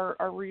of our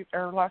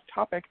last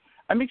topic.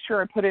 I make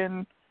sure I put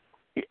in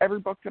every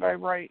book that I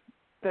write.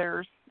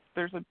 There's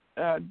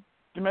a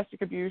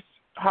domestic abuse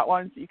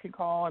hotlines that you can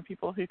call and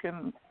people who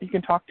can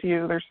talk to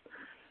you. There's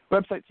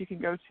websites you can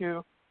go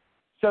to.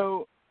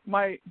 So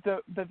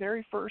the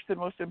very first and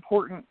most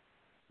important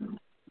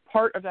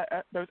part of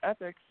those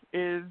ethics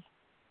is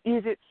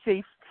it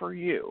safe for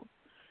you?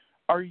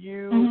 Are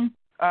you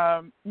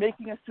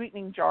making a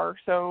sweetening jar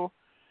so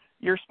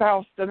your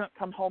spouse doesn't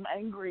come home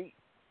angry?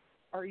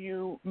 Are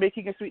you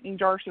making a sweetening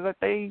jar so that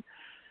they,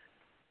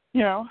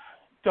 you know,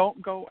 don't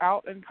go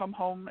out and come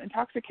home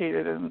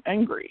intoxicated and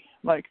angry?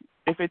 Like,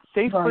 if it's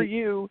safe for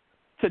you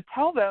to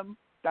tell them,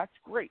 that's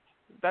great.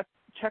 That's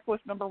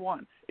checklist number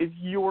one, is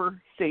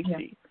your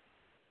safety.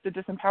 The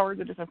disempowered,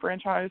 the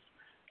disenfranchised,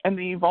 and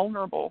the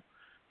vulnerable.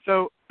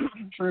 So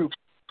True.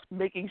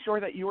 Making sure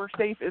that you are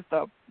safe is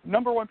the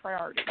number one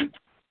priority.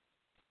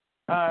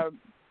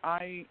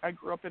 I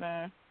grew up in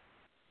a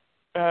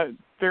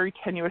very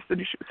tenuous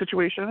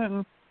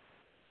situation,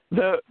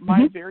 and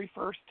my very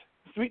first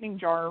sweetening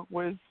jar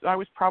I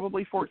was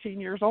probably 14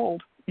 years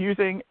old,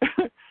 using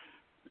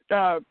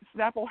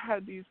Snapple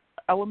had these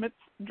Elements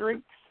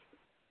drinks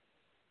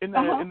in the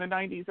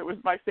 90s. It was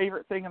my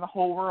favorite thing in the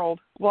whole world.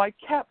 Well, I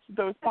kept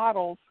those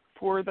bottles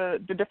for the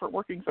different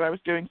workings that I was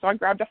doing. So I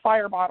grabbed a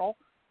fire bottle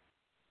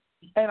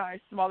and I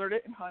smothered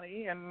it in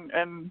honey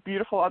and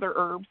beautiful other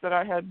herbs that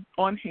I had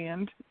on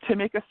hand to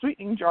make a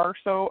sweetening jar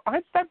so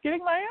I'd stop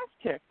getting my ass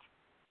kicked.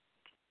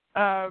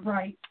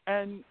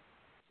 And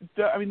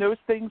those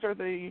things are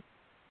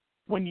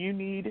when you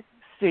need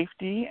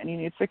safety and you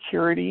need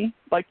security,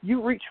 like,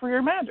 you reach for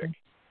your magic.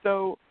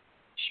 So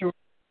sure.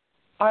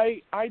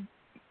 I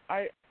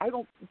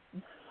don't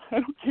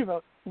give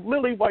a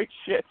lily white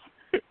shit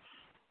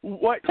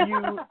what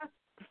you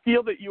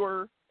feel that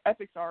your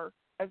ethics are,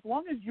 as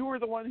long as you are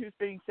the one who's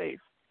being safe.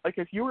 Like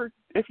if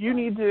you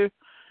need to,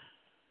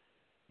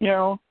 you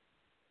know,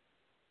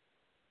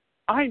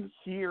 I'm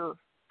here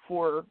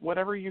for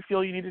whatever you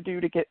feel you need to do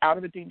to get out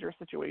of a dangerous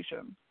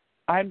situation.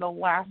 I'm the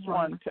last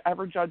one to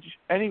ever judge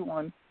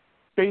anyone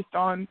based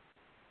on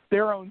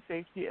their own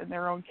safety and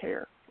their own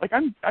care. Like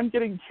I'm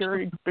getting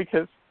teary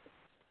because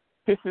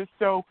this is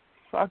so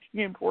fucking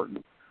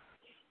important.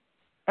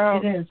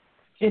 It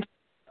is.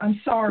 I'm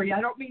sorry.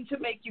 I don't mean to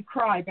make you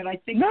cry, but I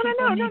think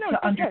people need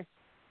to understand.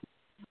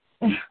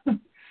 Okay.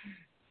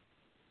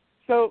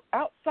 So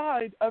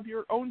outside of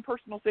your own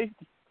personal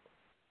safety,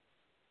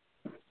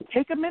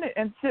 take a minute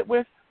and sit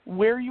with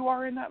where you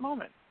are in that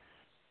moment.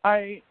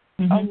 A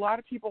lot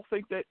of people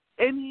think that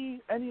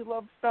any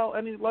love spell,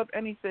 any love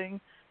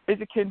anything is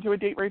akin to a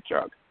date rape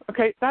drug.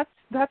 Okay, that's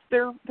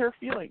their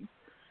feelings.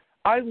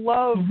 I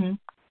love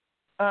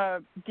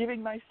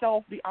giving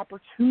myself the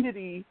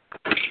opportunity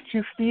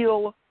to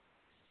feel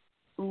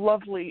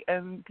lovely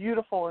and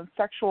beautiful and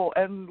sexual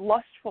and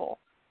lustful.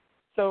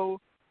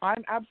 So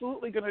I'm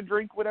absolutely going to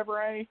drink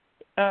whatever I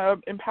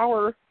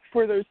empower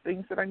for those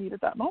things that I need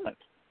at that moment.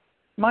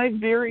 One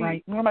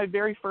of my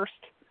very first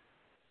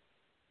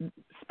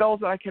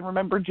spells that I can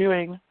remember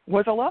doing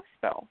was a love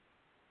spell.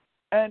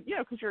 And, you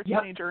know, because you're a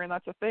teenager and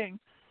that's a thing.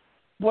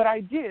 What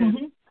I did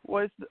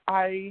was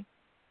I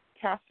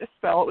cast a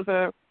spell.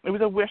 It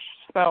was a wish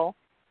spell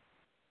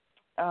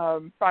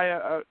by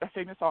a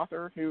famous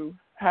author who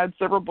had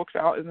several books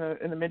out in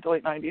the mid to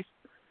late 90s.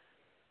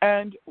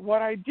 And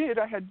what I did,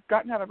 I had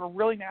gotten out of a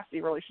really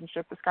nasty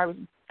relationship. This guy was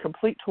a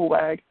complete tool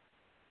bag.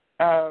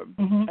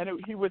 And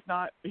he was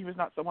not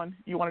someone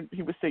you wanted.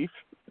 He was safe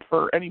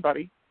for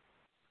anybody.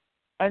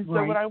 And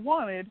so what I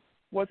wanted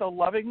was a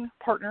loving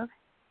partner,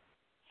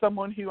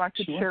 someone who I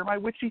could share my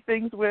witchy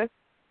things with,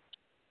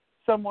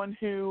 someone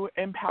who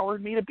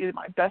empowered me to be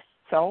my best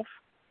self.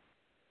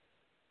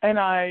 And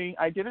I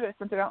did it. I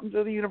sent it out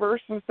into the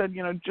universe and said,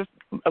 you know, just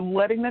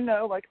letting them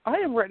know, like, I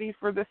am ready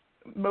for this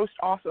most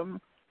awesome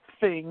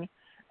thing.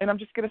 And I'm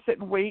just going to sit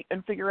and wait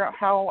and figure out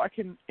how I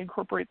can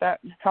incorporate that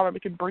and how I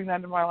can bring that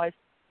into my life.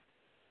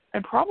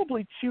 And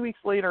probably 2 weeks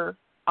later,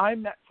 I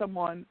met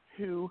someone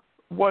who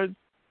was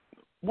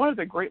one of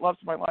the great loves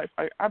of my life.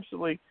 I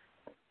absolutely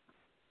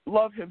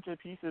love him to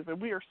pieces.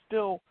 And we are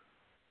still,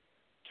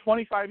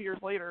 25 years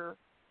later,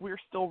 we're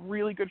still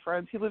really good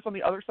friends. He lives on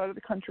the other side of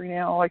the country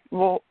now. Like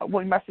we'll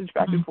message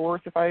back and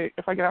forth. If I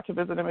get out to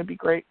visit him, it'd be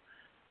great.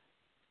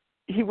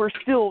 We're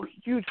still a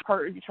huge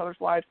part of each other's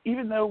lives,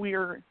 even though we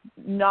are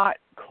not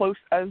close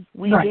as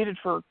we dated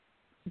for,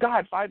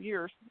 5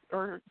 years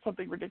or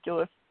something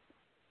ridiculous.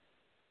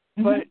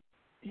 But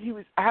he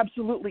was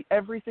absolutely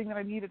everything that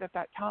I needed at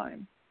that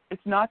time.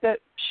 It's not that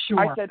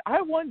I said,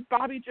 I want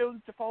Bobby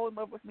Jones to fall in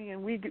love with me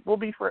and we'll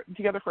be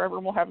together forever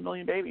and we'll have a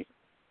million babies.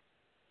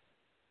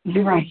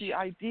 It was the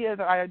idea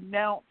that I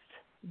announced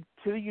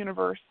to the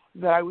universe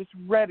that I was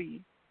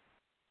ready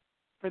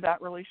for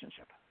that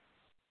relationship.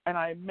 And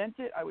I meant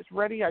it. I was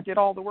ready. I did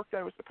all the work that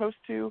I was supposed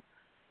to.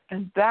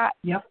 And that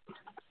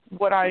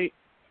what I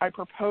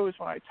propose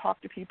when I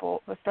talk to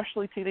people,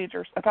 especially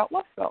teenagers, about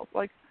love spells.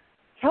 Like,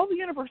 tell the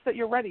universe that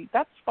you're ready.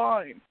 That's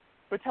fine.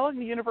 But telling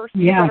the universe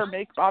you better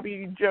make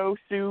Bobby, Joe,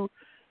 Sue,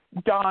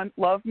 Don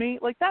love me,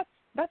 like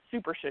that's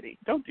super shitty.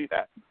 Don't do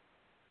that.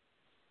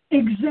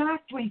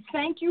 Exactly.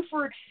 Thank you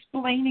for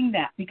explaining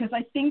that, because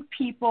I think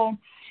people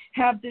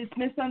have this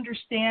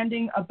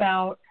misunderstanding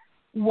about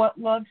what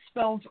love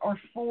spells are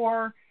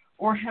for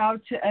or how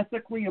to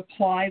ethically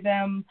apply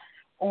them.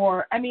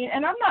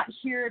 And I'm not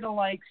here to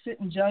like sit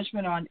in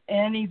judgment on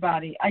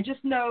anybody. I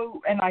just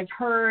know, and I've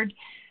heard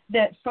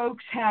that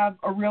folks have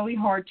a really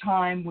hard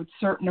time with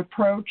certain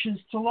approaches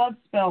to love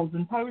spells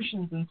and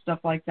potions and stuff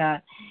like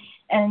that.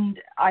 And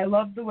I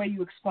love the way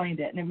you explained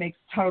it, and it makes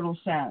total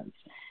sense.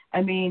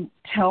 I mean,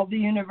 tell the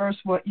universe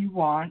what you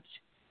want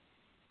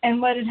and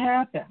let it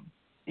happen,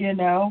 you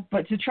know.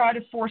 But to try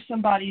to force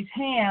somebody's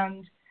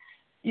hand,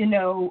 you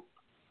know,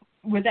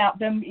 without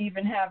them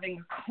even having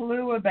a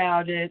clue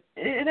about it,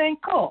 it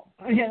ain't cool.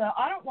 You know,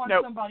 I don't want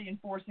somebody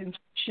enforcing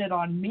shit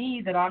on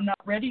me that I'm not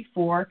ready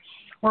for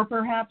or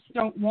perhaps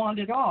don't want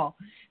at all.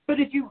 But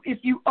if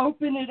you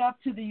open it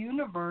up to the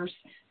universe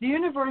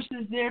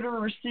is there to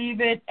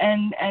receive it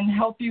and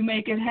help you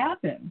make it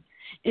happen.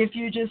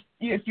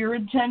 If your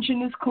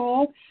intention is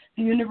cool,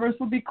 the universe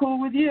will be cool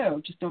with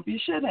you. Just don't be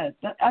a shithead.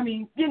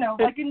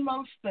 Like in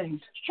most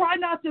things, try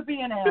not to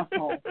be an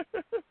asshole.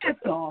 That's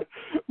all.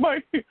 My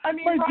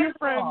dear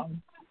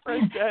friend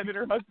Jen and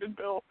her husband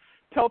Bill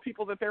tell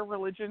people that their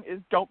religion is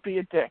don't be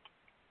a dick.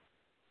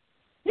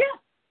 Yeah.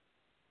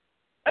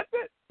 That's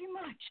it. Pretty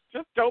much.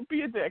 Just don't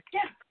be a dick.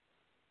 Yeah.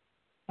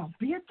 Don't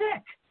be a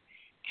dick.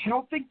 I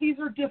don't think these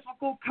are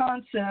difficult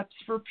concepts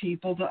for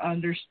people to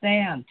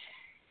understand.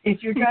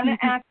 If you're going to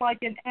act like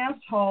an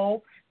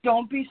asshole,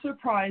 don't be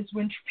surprised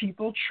when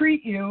people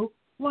treat you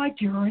like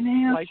you're an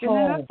asshole. Like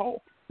an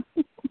asshole.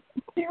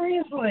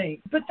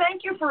 Seriously. But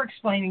thank you for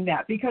explaining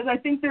that, because I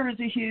think there is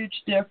a huge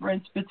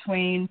difference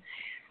between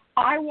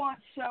I want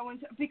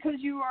so-and-so, because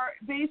you're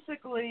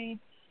basically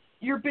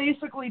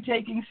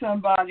taking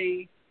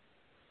somebody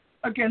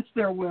against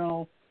their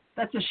will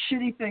That's a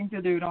shitty thing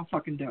to do. Don't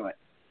fucking do it.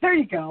 There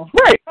you go.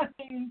 Right. I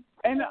mean,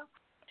 And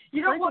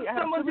you don't want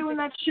someone doing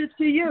that shit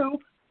to you.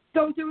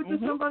 Don't do it to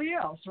somebody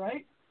else,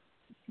 right?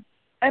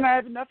 And I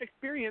have enough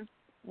experience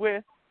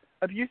with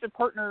abusive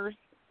partners,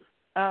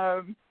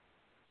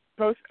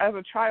 both as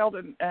a child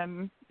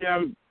and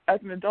as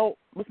an adult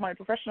with my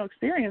professional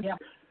experience,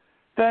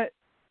 that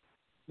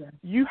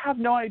you have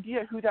no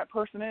idea who that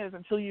person is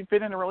until you've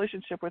been in a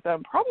relationship with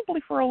them,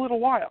 probably for a little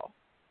while.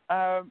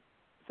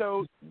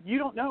 So you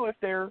don't know if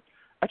they're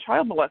a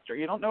child molester.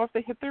 You don't know if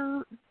they hit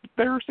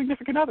their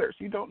significant others.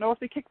 You don't know if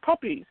they kick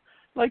puppies.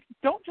 Like,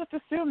 don't just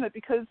assume that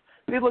because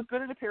they look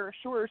good in a pair of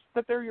shorts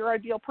that they're your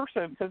ideal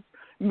person, because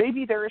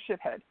maybe they're a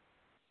shithead.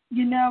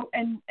 You know,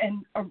 and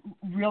a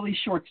really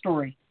short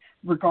story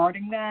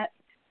regarding that.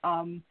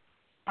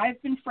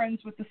 I've been friends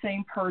with the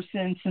same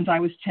person since I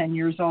was 10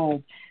 years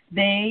old.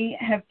 They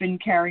have been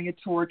carrying a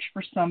torch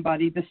for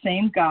somebody, the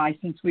same guy,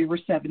 since we were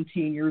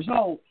 17 years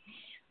old.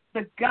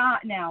 The guy,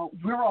 now,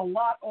 we're a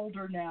lot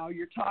older now.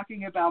 You're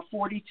talking about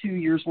 42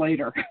 years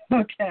later,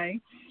 okay?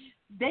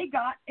 They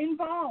got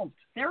involved.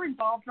 They're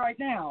involved right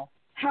now.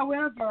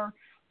 However,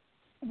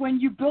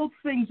 when you build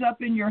things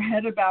up in your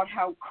head about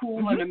how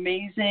cool and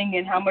amazing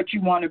and how much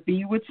you want to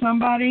be with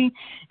somebody,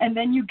 and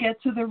then you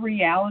get to the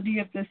reality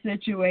of the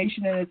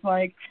situation, and it's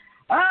like,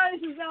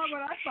 this is not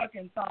what I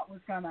fucking thought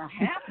was going to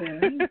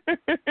happen.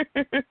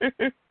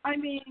 I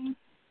mean,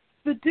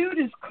 the dude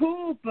is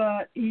cool,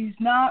 but he's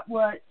not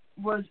what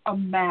was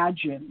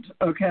imagined,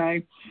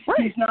 okay? Right.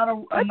 He's not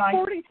a knight.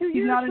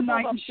 He's not a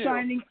knight in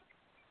shining.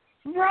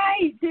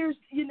 Right. There's,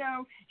 he's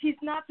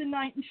not the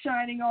knight in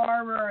shining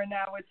armor, and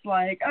now it's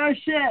like, oh,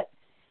 shit,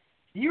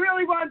 you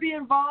really want to be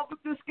involved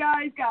with this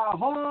guy? He's got a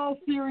whole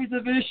series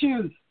of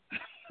issues.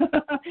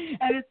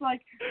 And it's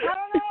like, I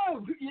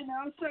don't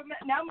know, So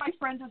now my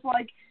friend is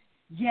like,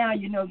 yeah,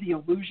 the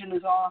illusion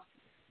is off.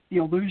 The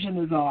illusion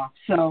is off.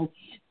 So,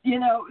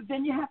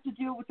 then you have to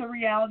deal with the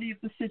reality of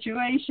the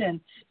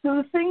situation. So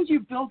the things you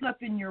build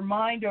up in your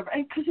mind over,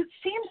 and because it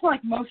seems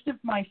like most of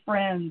my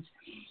friends,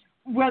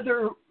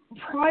 whether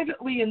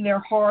privately in their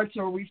hearts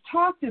or we've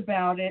talked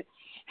about it,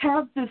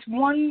 have this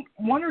one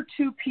or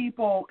two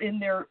people in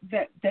there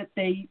that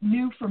they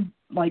knew from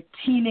like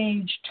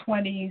teenage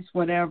 20s,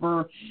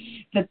 whatever,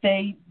 that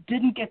they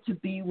didn't get to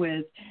be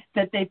with,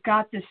 that they've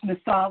got this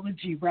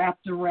mythology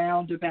wrapped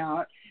around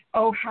about,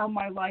 oh, how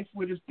my life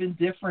would have been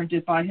different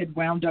if I had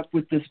wound up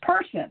with this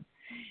person.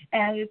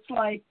 And it's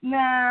like,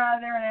 nah,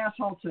 they're an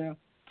asshole too.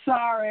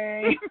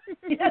 Sorry.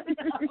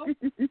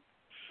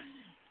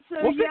 So,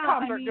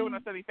 sitcoms aren't doing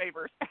us any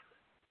favors.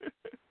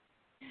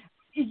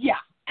 Yeah,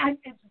 and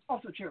it's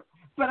also true.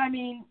 But I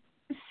mean,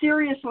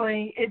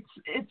 seriously,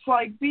 it's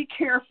like, be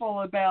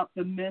careful about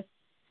the myths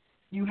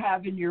you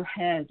have in your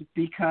head,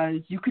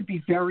 because you could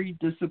be very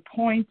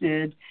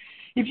disappointed.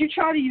 If you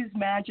try to use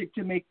magic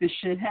to make this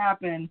shit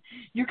happen,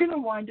 you're going to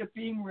wind up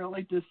being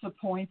really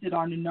disappointed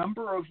on a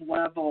number of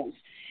levels.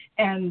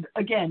 And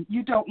again,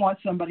 you don't want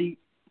somebody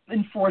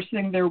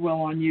enforcing their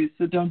will on you,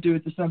 so don't do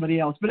it to somebody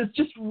else. But it's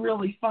just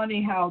really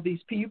funny how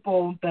these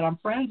people that I'm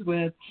friends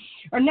with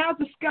are now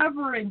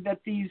discovering that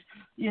these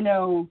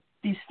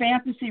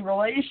fantasy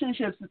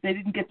relationships that they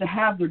didn't get to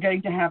have, they're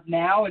getting to have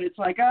now. And it's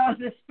like, oh,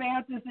 this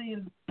fantasy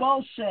is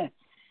bullshit.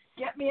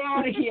 Get me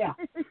out of here.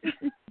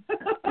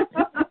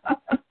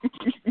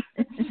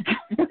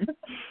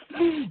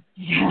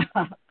 Yeah.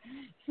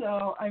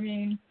 So, I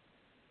mean,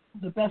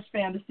 the best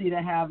fantasy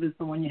to have is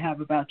the one you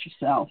have about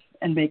yourself,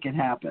 and make it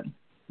happen,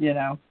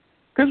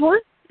 Because we're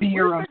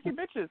your own sexy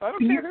bitches. I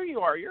don't care who you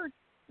are. You're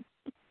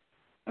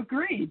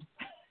agreed.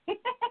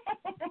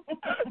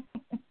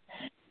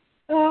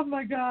 Oh,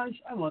 my gosh.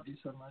 I love you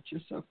so much.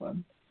 You're so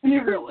fun.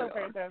 You really so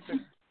fantastic.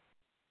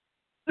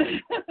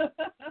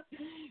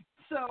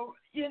 So,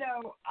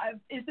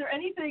 is there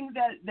anything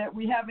that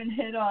we haven't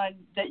hit on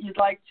that you'd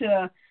like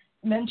to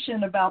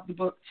mention about the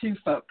book to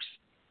folks?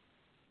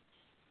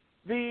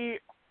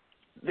 It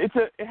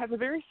has a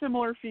very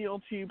similar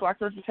feel to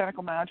Blackthorn's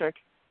Botanical Magic,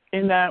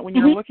 in that when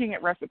you're looking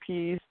at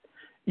recipes,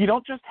 you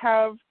don't just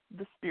have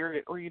the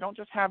spirit, or you don't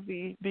just have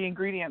the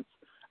ingredients.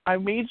 I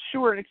made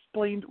sure and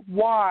explained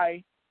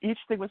why each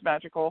thing was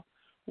magical,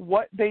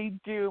 what they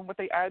do and what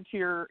they add to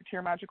your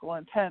magical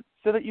intent,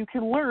 so that you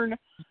can learn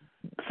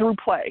through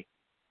play.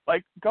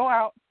 Like, go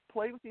out,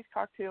 play with these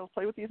cocktails,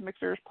 play with these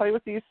mixers, play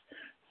with these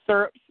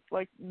syrups.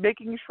 Like,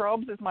 making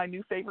shrubs is my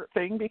new favorite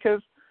thing,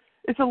 because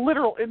it's a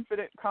literal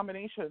infinite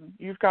combination.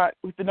 You've got,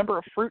 with the number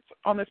of fruits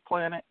on this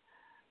planet,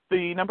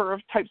 the number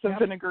of types of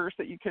vinegars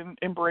that you can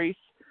embrace,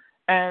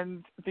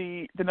 and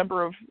the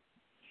number of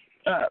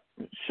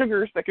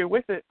sugars that go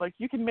with it. Like,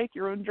 you can make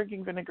your own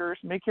drinking vinegars,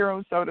 make your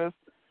own sodas.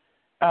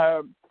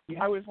 I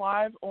was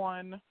live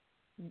on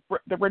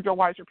the Red Bill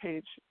Weiser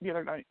page the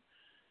other night,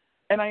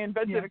 and I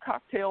invented a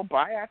cocktail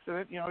by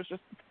accident. I was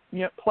just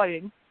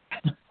playing,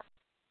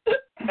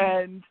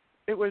 and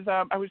it was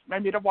I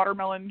made a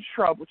watermelon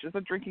shrub, which is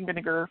a drinking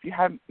vinegar. If you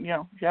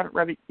haven't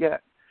read it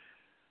yet,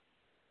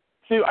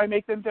 so I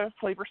make them to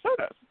flavor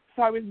sodas.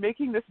 So I was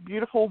making this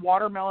beautiful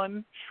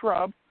watermelon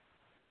shrub,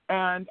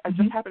 and I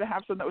just happened to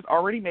have some that was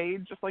already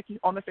made, just like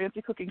on the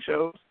fancy cooking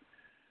shows.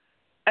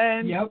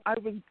 And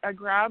I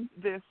grabbed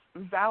this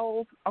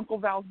Uncle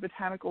Val's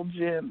Botanical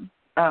gin.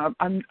 I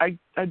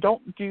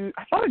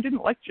thought I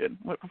didn't like gin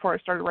before I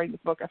started writing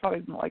this book. I thought I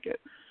didn't like it.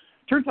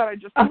 Turns out I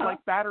just didn't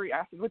like battery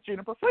acid with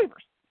juniper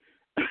flavors.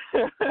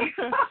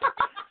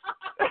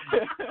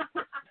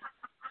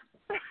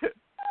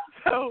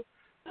 So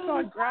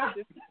I grabbed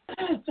this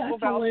Uncle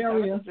Val's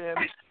Botanical gin.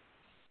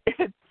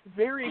 It's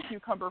very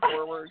cucumber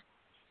forward.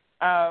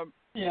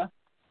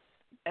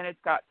 And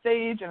it's got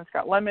sage, and it's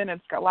got lemon, and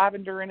it's got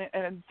lavender in it,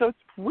 and so it's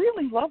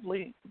really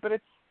lovely, but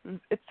it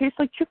tastes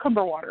like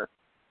cucumber water.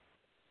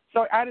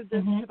 So I added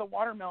this to the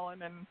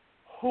watermelon, and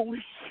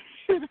holy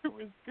shit, it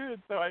was good.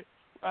 So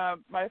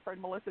my friend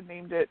Melissa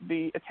named it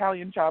the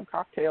Italian Job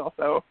Cocktail.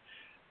 So,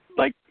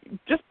 like,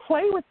 just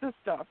play with this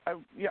stuff.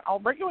 I'll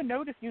write you a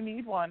note if you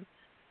need one,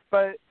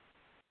 but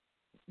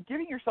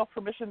giving yourself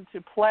permission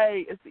to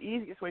play is the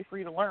easiest way for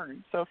you to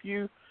learn. So if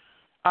you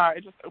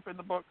I just opened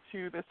the book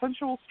to the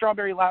Sensual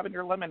Strawberry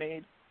Lavender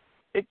Lemonade.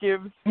 It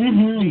gives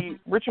the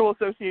ritual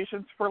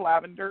associations for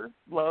lavender,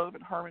 love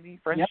and harmony,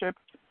 friendship. Yep.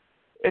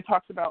 It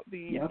talks about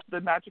the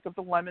magic of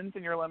the lemons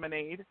in your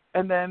lemonade,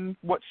 and then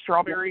what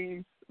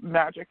strawberry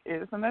magic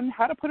is, and then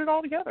how to put it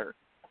all together.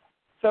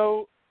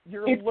 So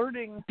it's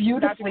learning.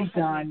 Beautifully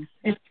done.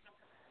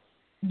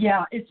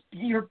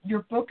 Your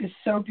book is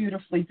so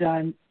beautifully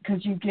done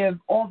because you give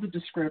all the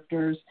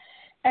descriptors,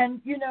 and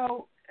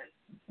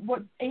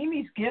what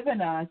Amy's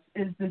given us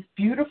is this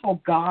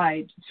beautiful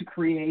guide to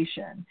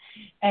creation.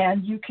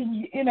 And you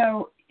can,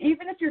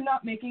 even if you're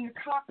not making a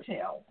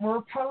cocktail or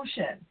a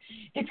potion,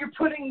 if you're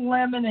putting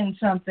lemon in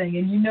something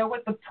and you know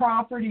what the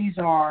properties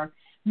are,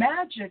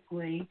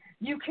 magically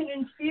you can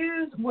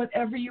infuse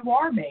whatever you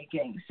are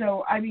making.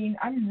 So, I mean,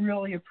 I'm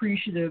really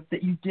appreciative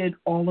that you did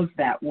all of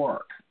that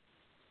work.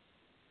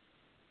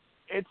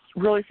 It's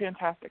really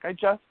fantastic.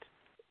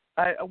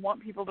 I want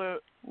people to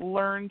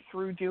learn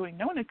through doing.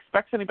 No one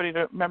expects anybody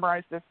to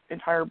memorize this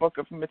entire book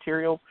of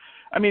materials.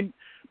 I mean,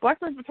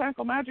 Blackthorn's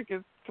Botanical Magic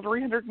is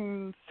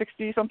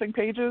 360-something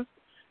pages.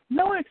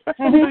 No one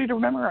expects anybody to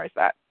memorize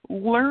that.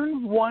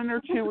 Learn 1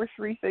 or 2 or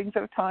 3 things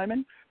at a time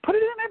and put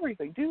it in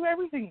everything. Do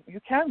everything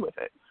you can with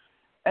it.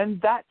 And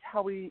that's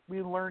how we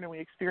learn and we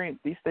experience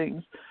these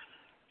things,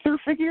 through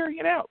figuring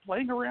it out,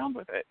 playing around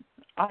with it.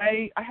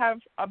 I have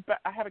a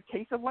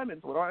case of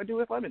lemons. What do I do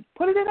with lemons?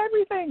 Put it in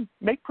everything.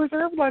 Make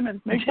preserved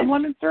lemons. Make some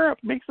lemon syrup.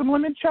 Make some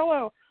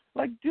limoncello.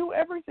 Like, do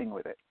everything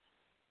with it.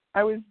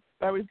 I was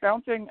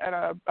bouncing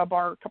at a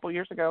bar a couple of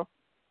years ago.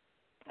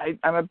 I'm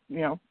a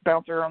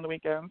bouncer on the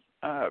weekends.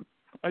 I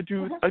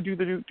do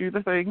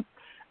the things.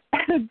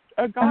 And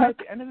a guy at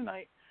the end of the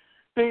night,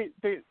 the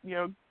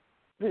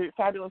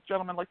fabulous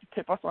gentlemen like to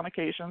tip us on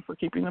occasion for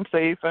keeping them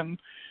safe and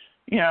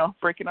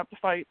breaking up the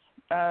fights.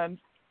 And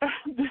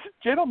this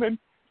gentleman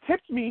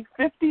tipped me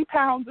 50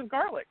 pounds of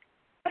garlic.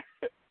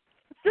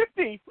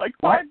 50, like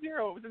 50. It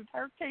was an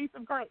entire case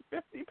of garlic,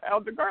 50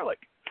 pounds of garlic.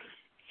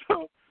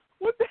 So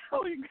what the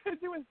hell are you going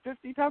to do with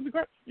 50 pounds of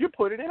garlic? You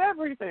put it in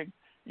everything.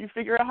 You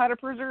figure out how to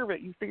preserve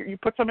it. You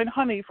put some in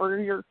honey for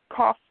your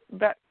cough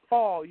that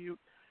fall. You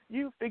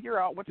figure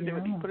out what to do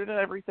with it. You put it in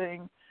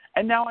everything.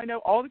 And now I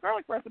know all the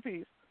garlic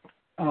recipes.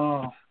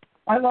 Oh,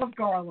 I love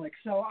garlic.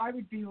 So I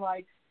would be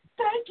like,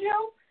 thank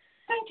you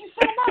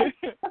so much.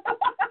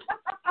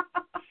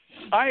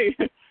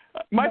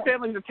 My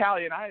family's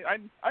Italian. I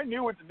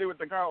knew what to do with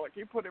the garlic.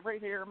 You put it right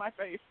here in my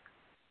face.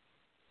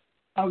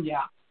 Oh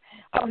yeah.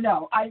 Oh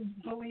no.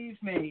 Believe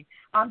me.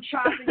 I'm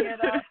chopping it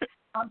up.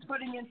 I'm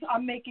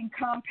making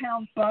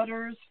compound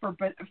butters for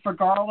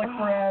garlic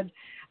bread.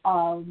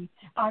 I'm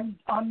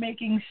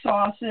making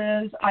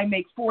sauces. I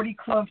make 40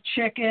 clove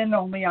chicken.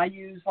 Only I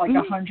use like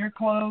 100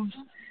 cloves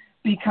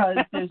because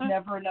there's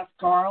never enough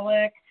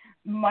garlic.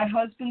 My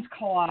husband's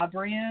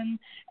Calabrian,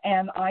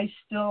 and I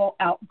still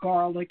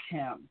out-garlic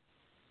him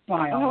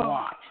by a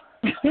lot.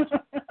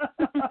 But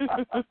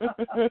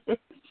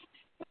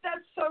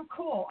that's so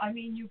cool. I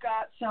mean, you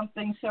got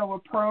something so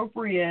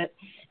appropriate,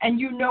 and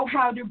you know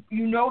how to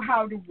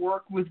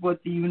work with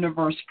what the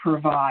universe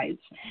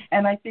provides.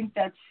 And I think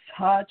that's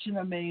such an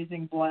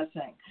amazing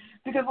blessing,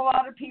 because a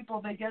lot of people,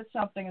 they get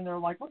something and they're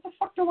like, what the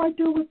fuck do I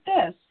do with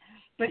this?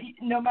 But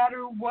no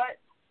matter what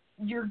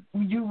you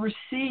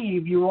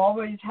receive, you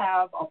always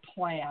have a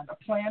plan. A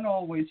plan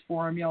always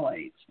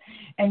formulates.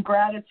 And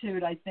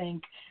gratitude, I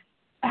think,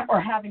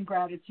 or having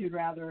gratitude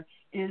rather,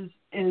 is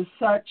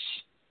such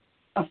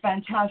a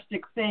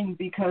fantastic thing,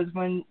 because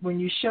when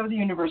you show the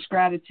universe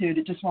gratitude,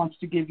 it just wants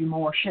to give you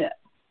more shit.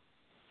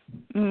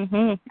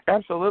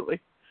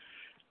 Absolutely.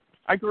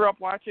 I grew up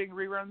watching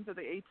reruns of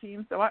the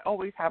A-Team, so I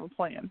always have a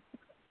plan.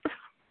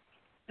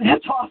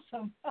 That's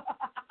awesome.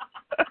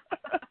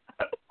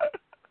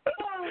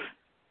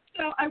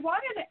 So I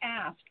wanted to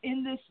ask,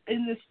 in this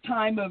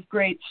time of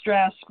great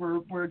stress,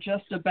 we're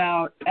just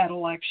about at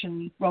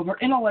election. Well, we're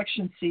in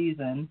election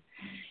season.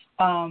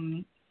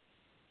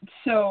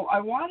 So I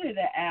wanted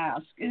to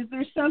ask, is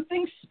there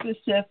something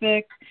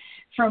specific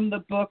from the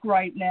book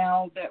right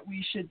now that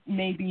we should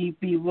maybe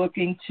be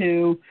looking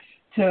to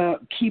to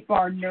keep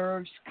our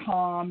nerves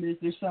calm? Is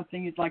there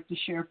something you'd like to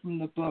share from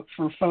the book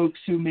for folks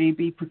who may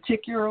be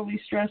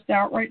particularly stressed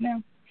out right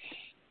now?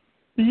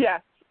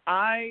 Yes,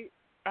 I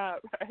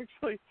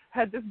actually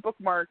had this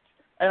bookmarked,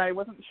 and I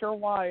wasn't sure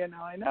why, and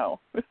now I know.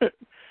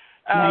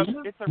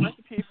 It's a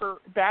recipe for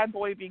Bad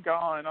Boy Be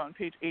Gone on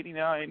page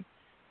 89.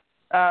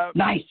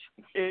 Nice.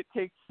 It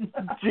takes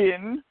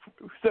gin,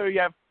 so you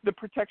have the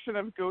protection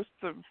of ghosts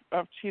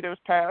of Cheetos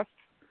past,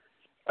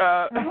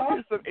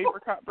 some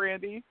apricot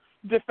brandy,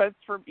 defense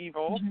from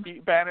evil,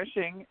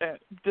 banishing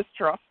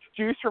distrust,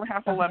 juice from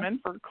half a lemon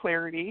for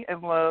clarity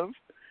and love,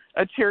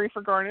 a cherry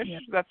for garnish,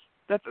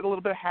 that's a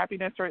little bit of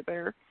happiness right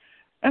there,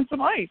 and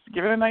some ice.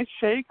 Give it a nice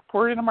shake,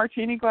 pour it in a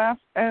martini glass,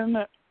 and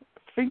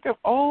think of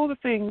all the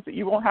things that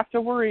you won't have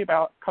to worry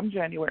about come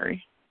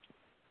January.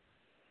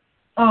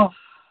 Oh,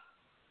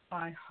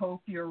 I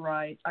hope you're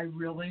right. I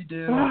really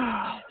do.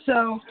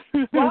 So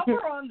while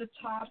we're on the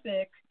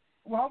topic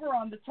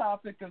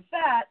of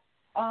that,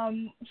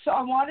 so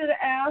I wanted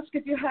to ask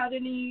if you had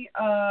any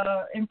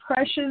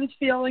impressions,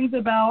 feelings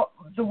about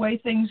the way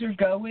things are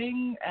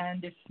going,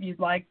 and if you'd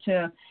like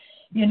to,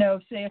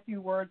 say a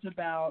few words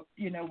about,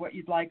 what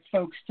you'd like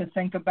folks to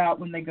think about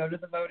when they go to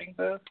the voting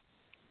booth.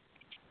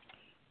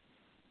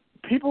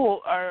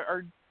 People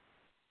are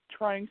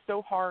trying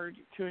so hard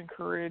to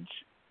encourage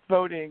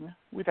voting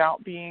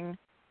without being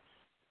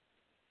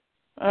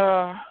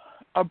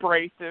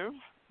abrasive.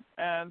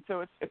 And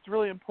so it's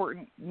really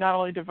important not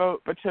only to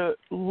vote, but to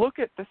look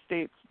at the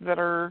states that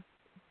are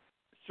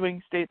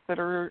swing states that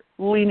are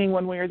leaning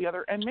one way or the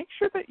other, and make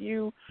sure that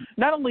you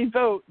not only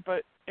vote,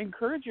 but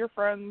encourage your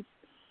friends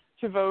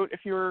to vote.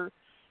 If you're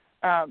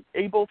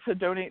able to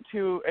donate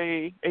to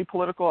a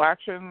political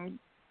action,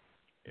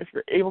 if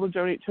you're able to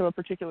donate to a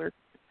particular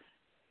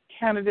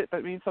candidate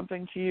that means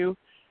something to you,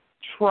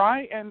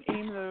 try and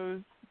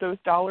aim those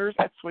dollars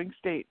at swing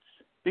states,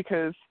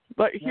 because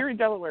here in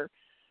Delaware,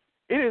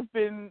 it has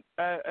been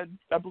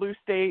a blue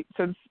state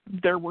since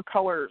there were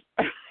colors.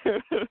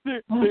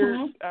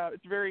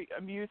 It's very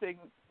amusing.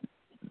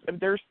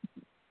 There's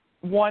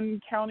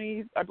one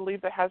county, I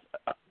believe, that has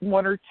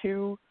one or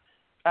two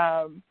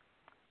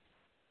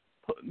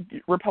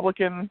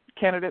Republican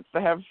candidates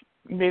that have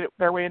made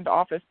their way into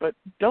office, but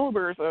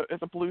Delaware is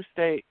a blue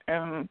state,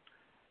 and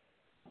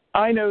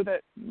I know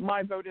that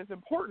my vote is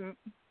important,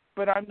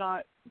 but I'm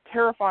not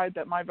terrified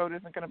that my vote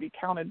isn't going to be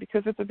counted,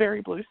 because it's a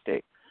very blue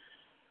state.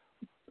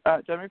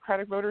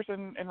 Democratic voters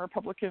in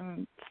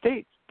Republican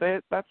states,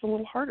 that's a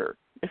little harder.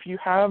 If you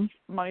have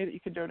money that you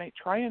can donate,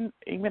 try and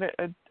aim it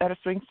at a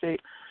swing state.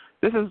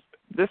 This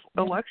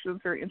election is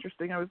very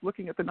interesting. I was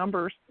looking at the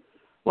numbers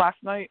last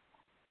night,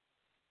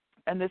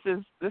 and this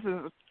is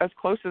as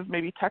close as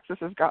maybe Texas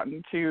has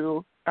gotten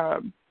to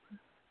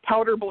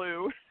powder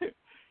blue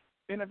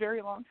in a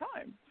very long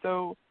time.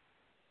 So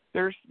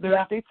there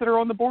are states that are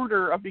on the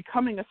border of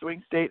becoming a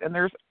swing state, and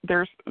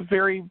there's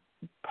very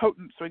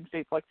potent swing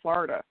states like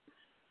Florida.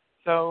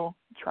 So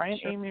try and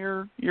aim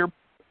your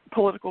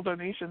political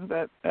donations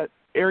at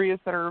areas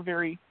that are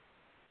very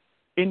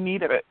in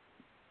need of it.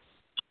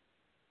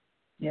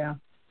 Yeah.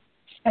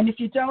 And if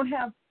you don't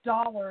have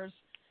dollars,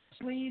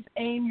 please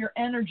aim your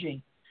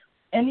energy.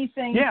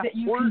 Anything that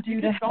you can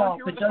do to help.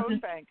 It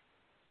doesn't.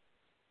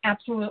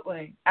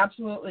 Absolutely.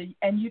 Absolutely.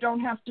 And you don't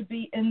have to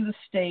be in the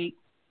state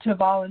to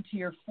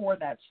volunteer for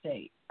that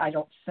state, I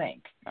don't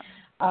think.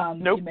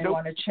 Nope. You may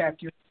want to check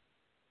your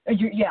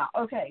yeah,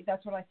 okay,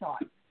 that's what I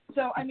thought.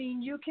 So, I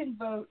mean, you can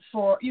vote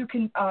for, you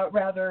can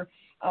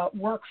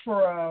work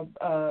for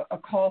a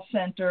call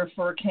center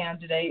for a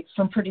candidate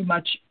from pretty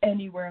much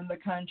anywhere in the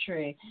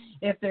country.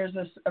 If there's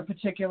a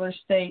particular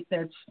state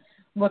that's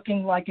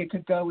looking like it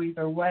could go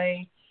either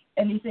way,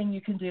 anything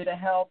you can do to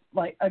help,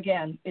 like,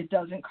 again, it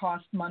doesn't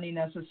cost money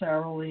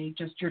necessarily,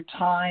 just your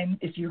time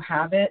if you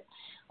have it.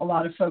 A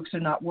lot of folks are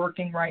not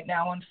working right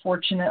now,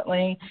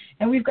 unfortunately,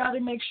 and we've got to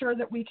make sure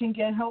that we can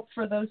get help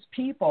for those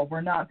people.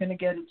 We're not going to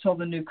get it till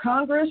the new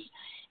Congress,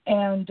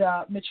 and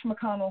Mitch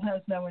McConnell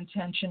has no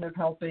intention of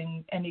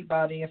helping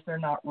anybody if they're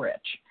not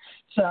rich.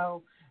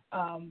 So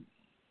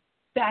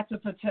that's a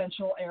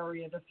potential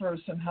area to throw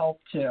some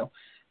help to.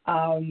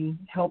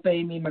 Help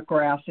Amy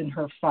McGrath in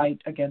her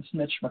fight against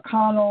Mitch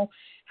McConnell.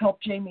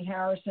 Help Jamie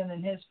Harrison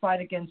in his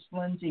fight against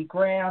Lindsey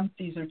Graham.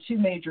 These are two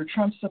major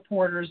Trump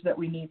supporters that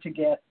we need to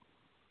get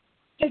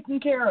taken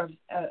care of,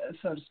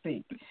 so to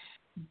speak.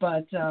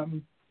 But,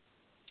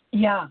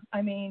 yeah,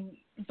 I mean,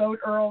 vote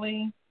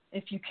early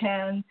if you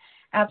can.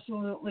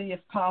 Absolutely, if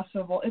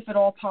possible, if at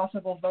all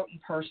possible, vote in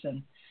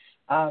person.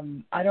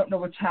 I don't know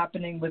what's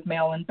happening with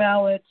mail-in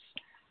ballots.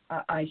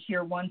 I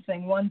hear one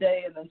thing one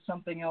day and then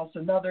something else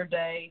another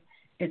day.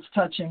 It's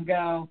touch and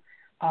go.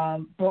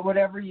 But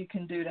whatever you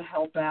can do to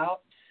help out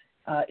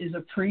is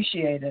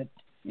appreciated,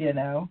 you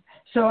know.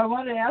 So I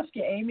wanted to ask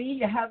you, Amy,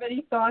 you have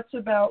any thoughts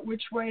about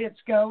which way it's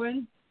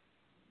going?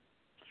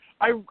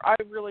 I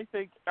really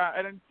think,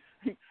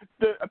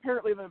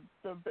 apparently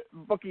the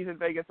bookies in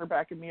Vegas are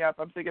backing me up.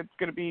 I'm thinking it's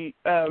going to be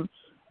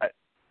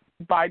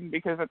Biden,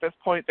 because at this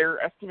point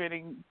they're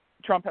estimating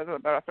Trump has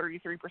about a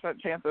 33%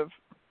 chance of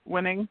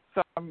winning,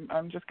 so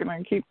I'm just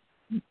going to keep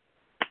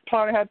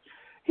plowing ahead.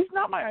 He's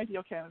not my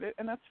ideal candidate,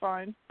 and that's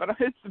fine, but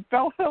it's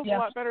a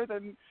lot better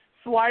than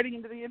sliding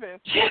into the abyss.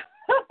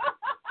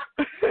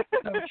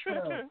 So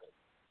true.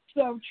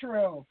 So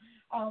true.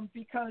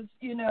 Because,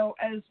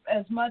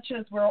 as much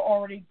as we're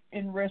already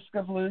in risk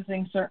of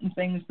losing certain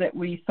things that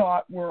we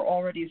thought were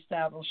already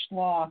established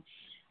law,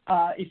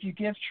 if you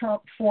give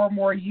Trump 4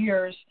 more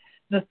years,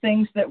 the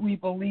things that we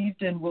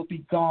believed in will be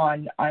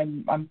gone.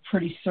 I'm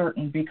pretty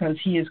certain, because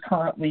he is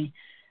currently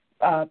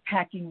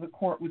packing the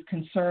court with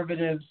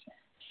conservatives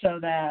so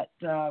that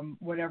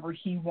whatever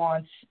he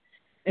wants,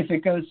 if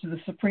it goes to the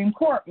Supreme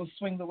Court, will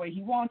swing the way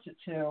he wants it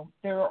to.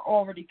 There are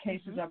already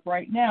cases up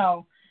right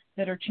now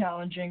that are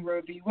challenging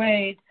Roe v.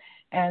 Wade,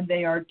 and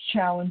they are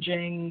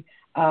challenging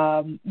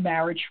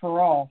marriage for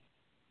all.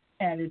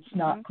 And it's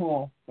not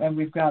cool, and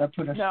we've got to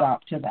put a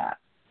stop to that.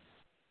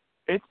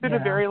 It's been a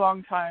very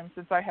long time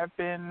since I have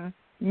been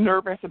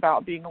nervous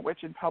about being a witch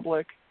in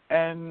public,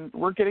 and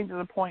we're getting to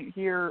the point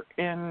here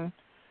in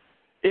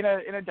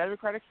a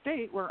democratic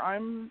state where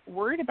I'm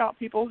worried about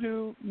people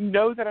who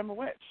know that I'm a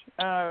witch.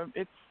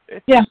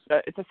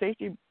 It's a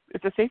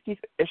safety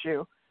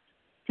issue.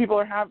 People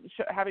are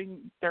having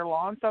their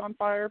lawns set on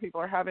fire.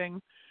 People are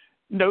having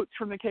notes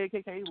from the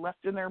KKK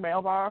left in their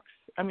mailbox.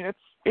 I mean,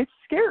 it's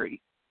scary.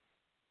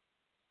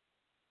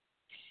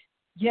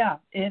 Yeah,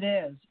 it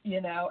is,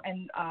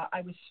 and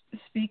I was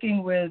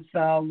speaking with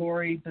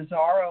Lori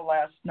Bizzarro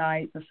last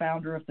night, the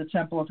founder of the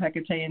Temple of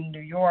Hecate in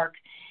New York,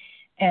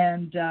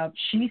 and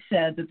she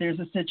said that there's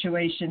a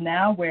situation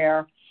now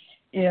where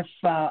if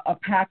a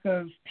pack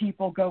of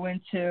people go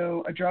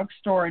into a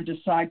drugstore and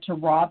decide to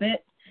rob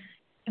it,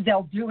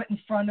 they'll do it in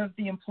front of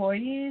the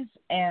employees,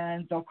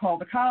 and they'll call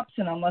the cops,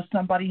 and unless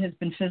somebody has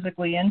been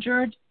physically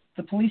injured,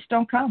 the police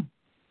don't come.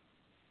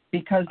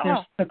 Because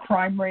there's the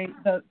crime rate,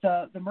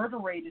 the murder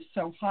rate is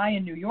so high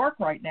in New York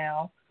right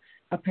now,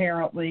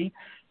 apparently,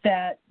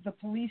 that the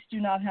police do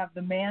not have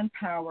the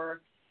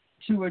manpower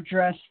to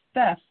address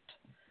theft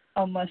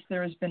unless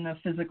there has been a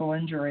physical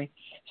injury.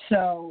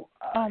 So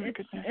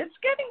it's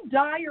getting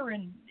dire,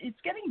 in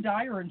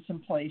some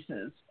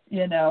places.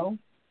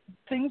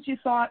 Things you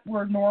thought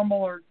were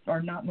normal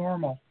are not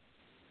normal.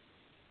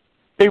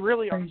 They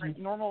really are.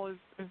 Normal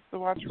is the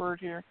watchword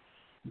here.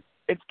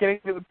 It's getting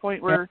to the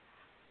point where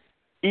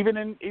even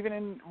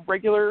in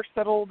regular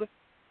settled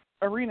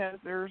arenas,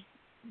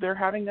 they're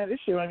having that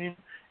issue. I mean,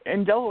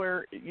 in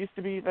Delaware, it used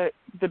to be that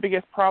the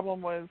biggest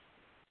problem was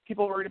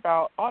people worried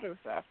about auto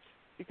theft,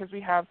 because we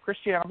have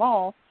Christiana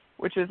Mall,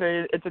 which is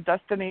it's a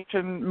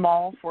destination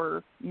mall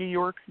for New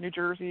York, New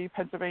Jersey,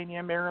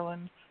 Pennsylvania,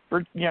 Maryland,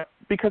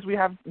 because we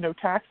have no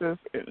taxes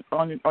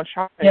on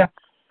shopping. Yeah.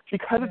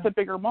 Because it's a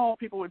bigger mall,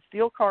 people would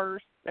steal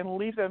cars and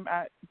leave them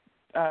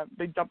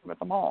they dump them at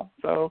the mall.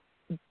 So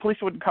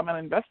police wouldn't come and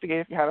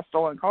investigate if you had a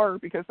stolen car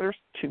because there's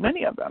too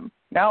many of them.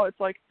 Now it's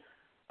like,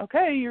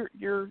 okay, your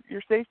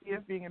safety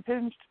is being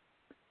impinged.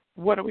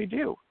 What do we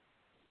do?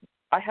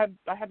 I had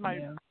my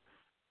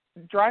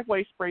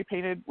driveway spray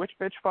painted, "Which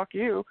bitch fuck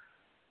you,"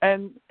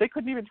 and they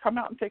couldn't even come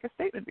out and take a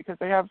statement because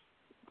they have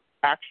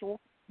actual,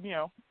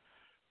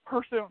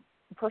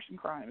 person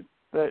crimes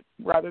that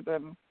rather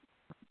than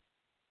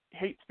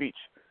hate speech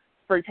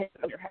spray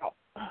painted on your house.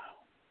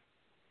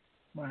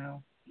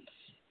 Wow.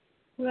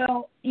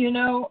 Well,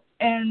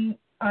 and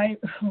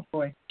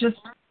just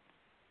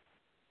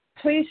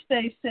please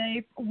stay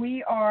safe.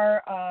 We're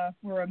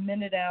a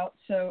minute out.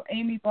 So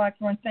Amy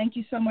Blackthorn, thank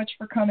you so much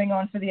for coming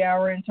on for the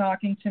hour and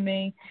talking to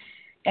me.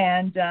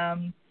 And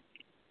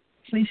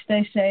please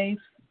stay safe.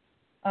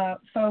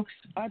 Folks,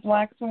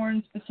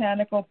 Blackthorn's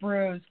Botanical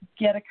Brews,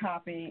 get a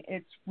copy.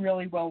 It's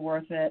really well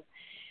worth it.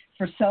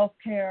 For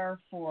self-care,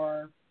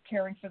 for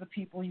caring for the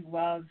people you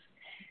love,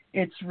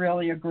 it's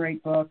really a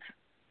great book.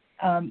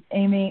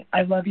 Amy,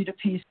 I love you to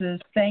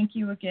pieces. Thank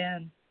you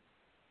again.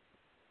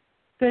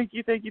 Thank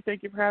you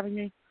for having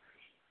me.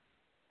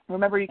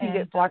 Remember, you can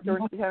get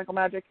Blackthorn's Botanical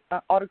Magic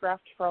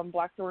autographed from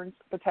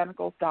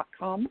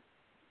blackthornsbotanicals.com.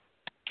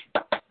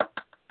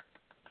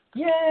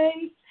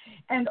 Yay!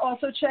 And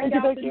also check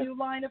out the new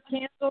line of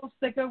candles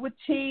that go with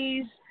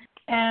teas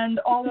and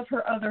all of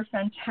her other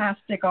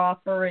fantastic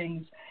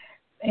offerings.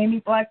 Amy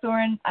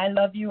Blackthorn, I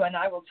love you, and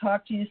I will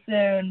talk to you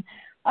soon.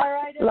 All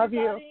right, everybody.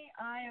 Love you.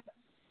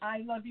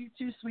 I love you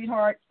too,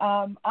 sweetheart.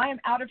 I am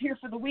out of here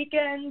for the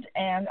weekend,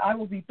 and I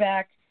will be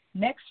back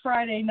next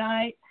Friday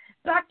night.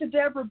 Dr.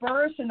 Deborah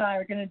Burris and I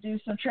are going to do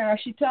some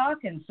trashy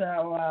talking,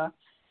 so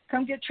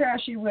come get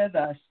trashy with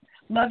us.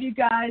 Love you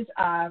guys.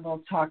 I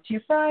will talk to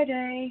you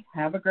Friday.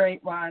 Have a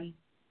great one.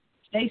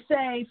 Stay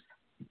safe.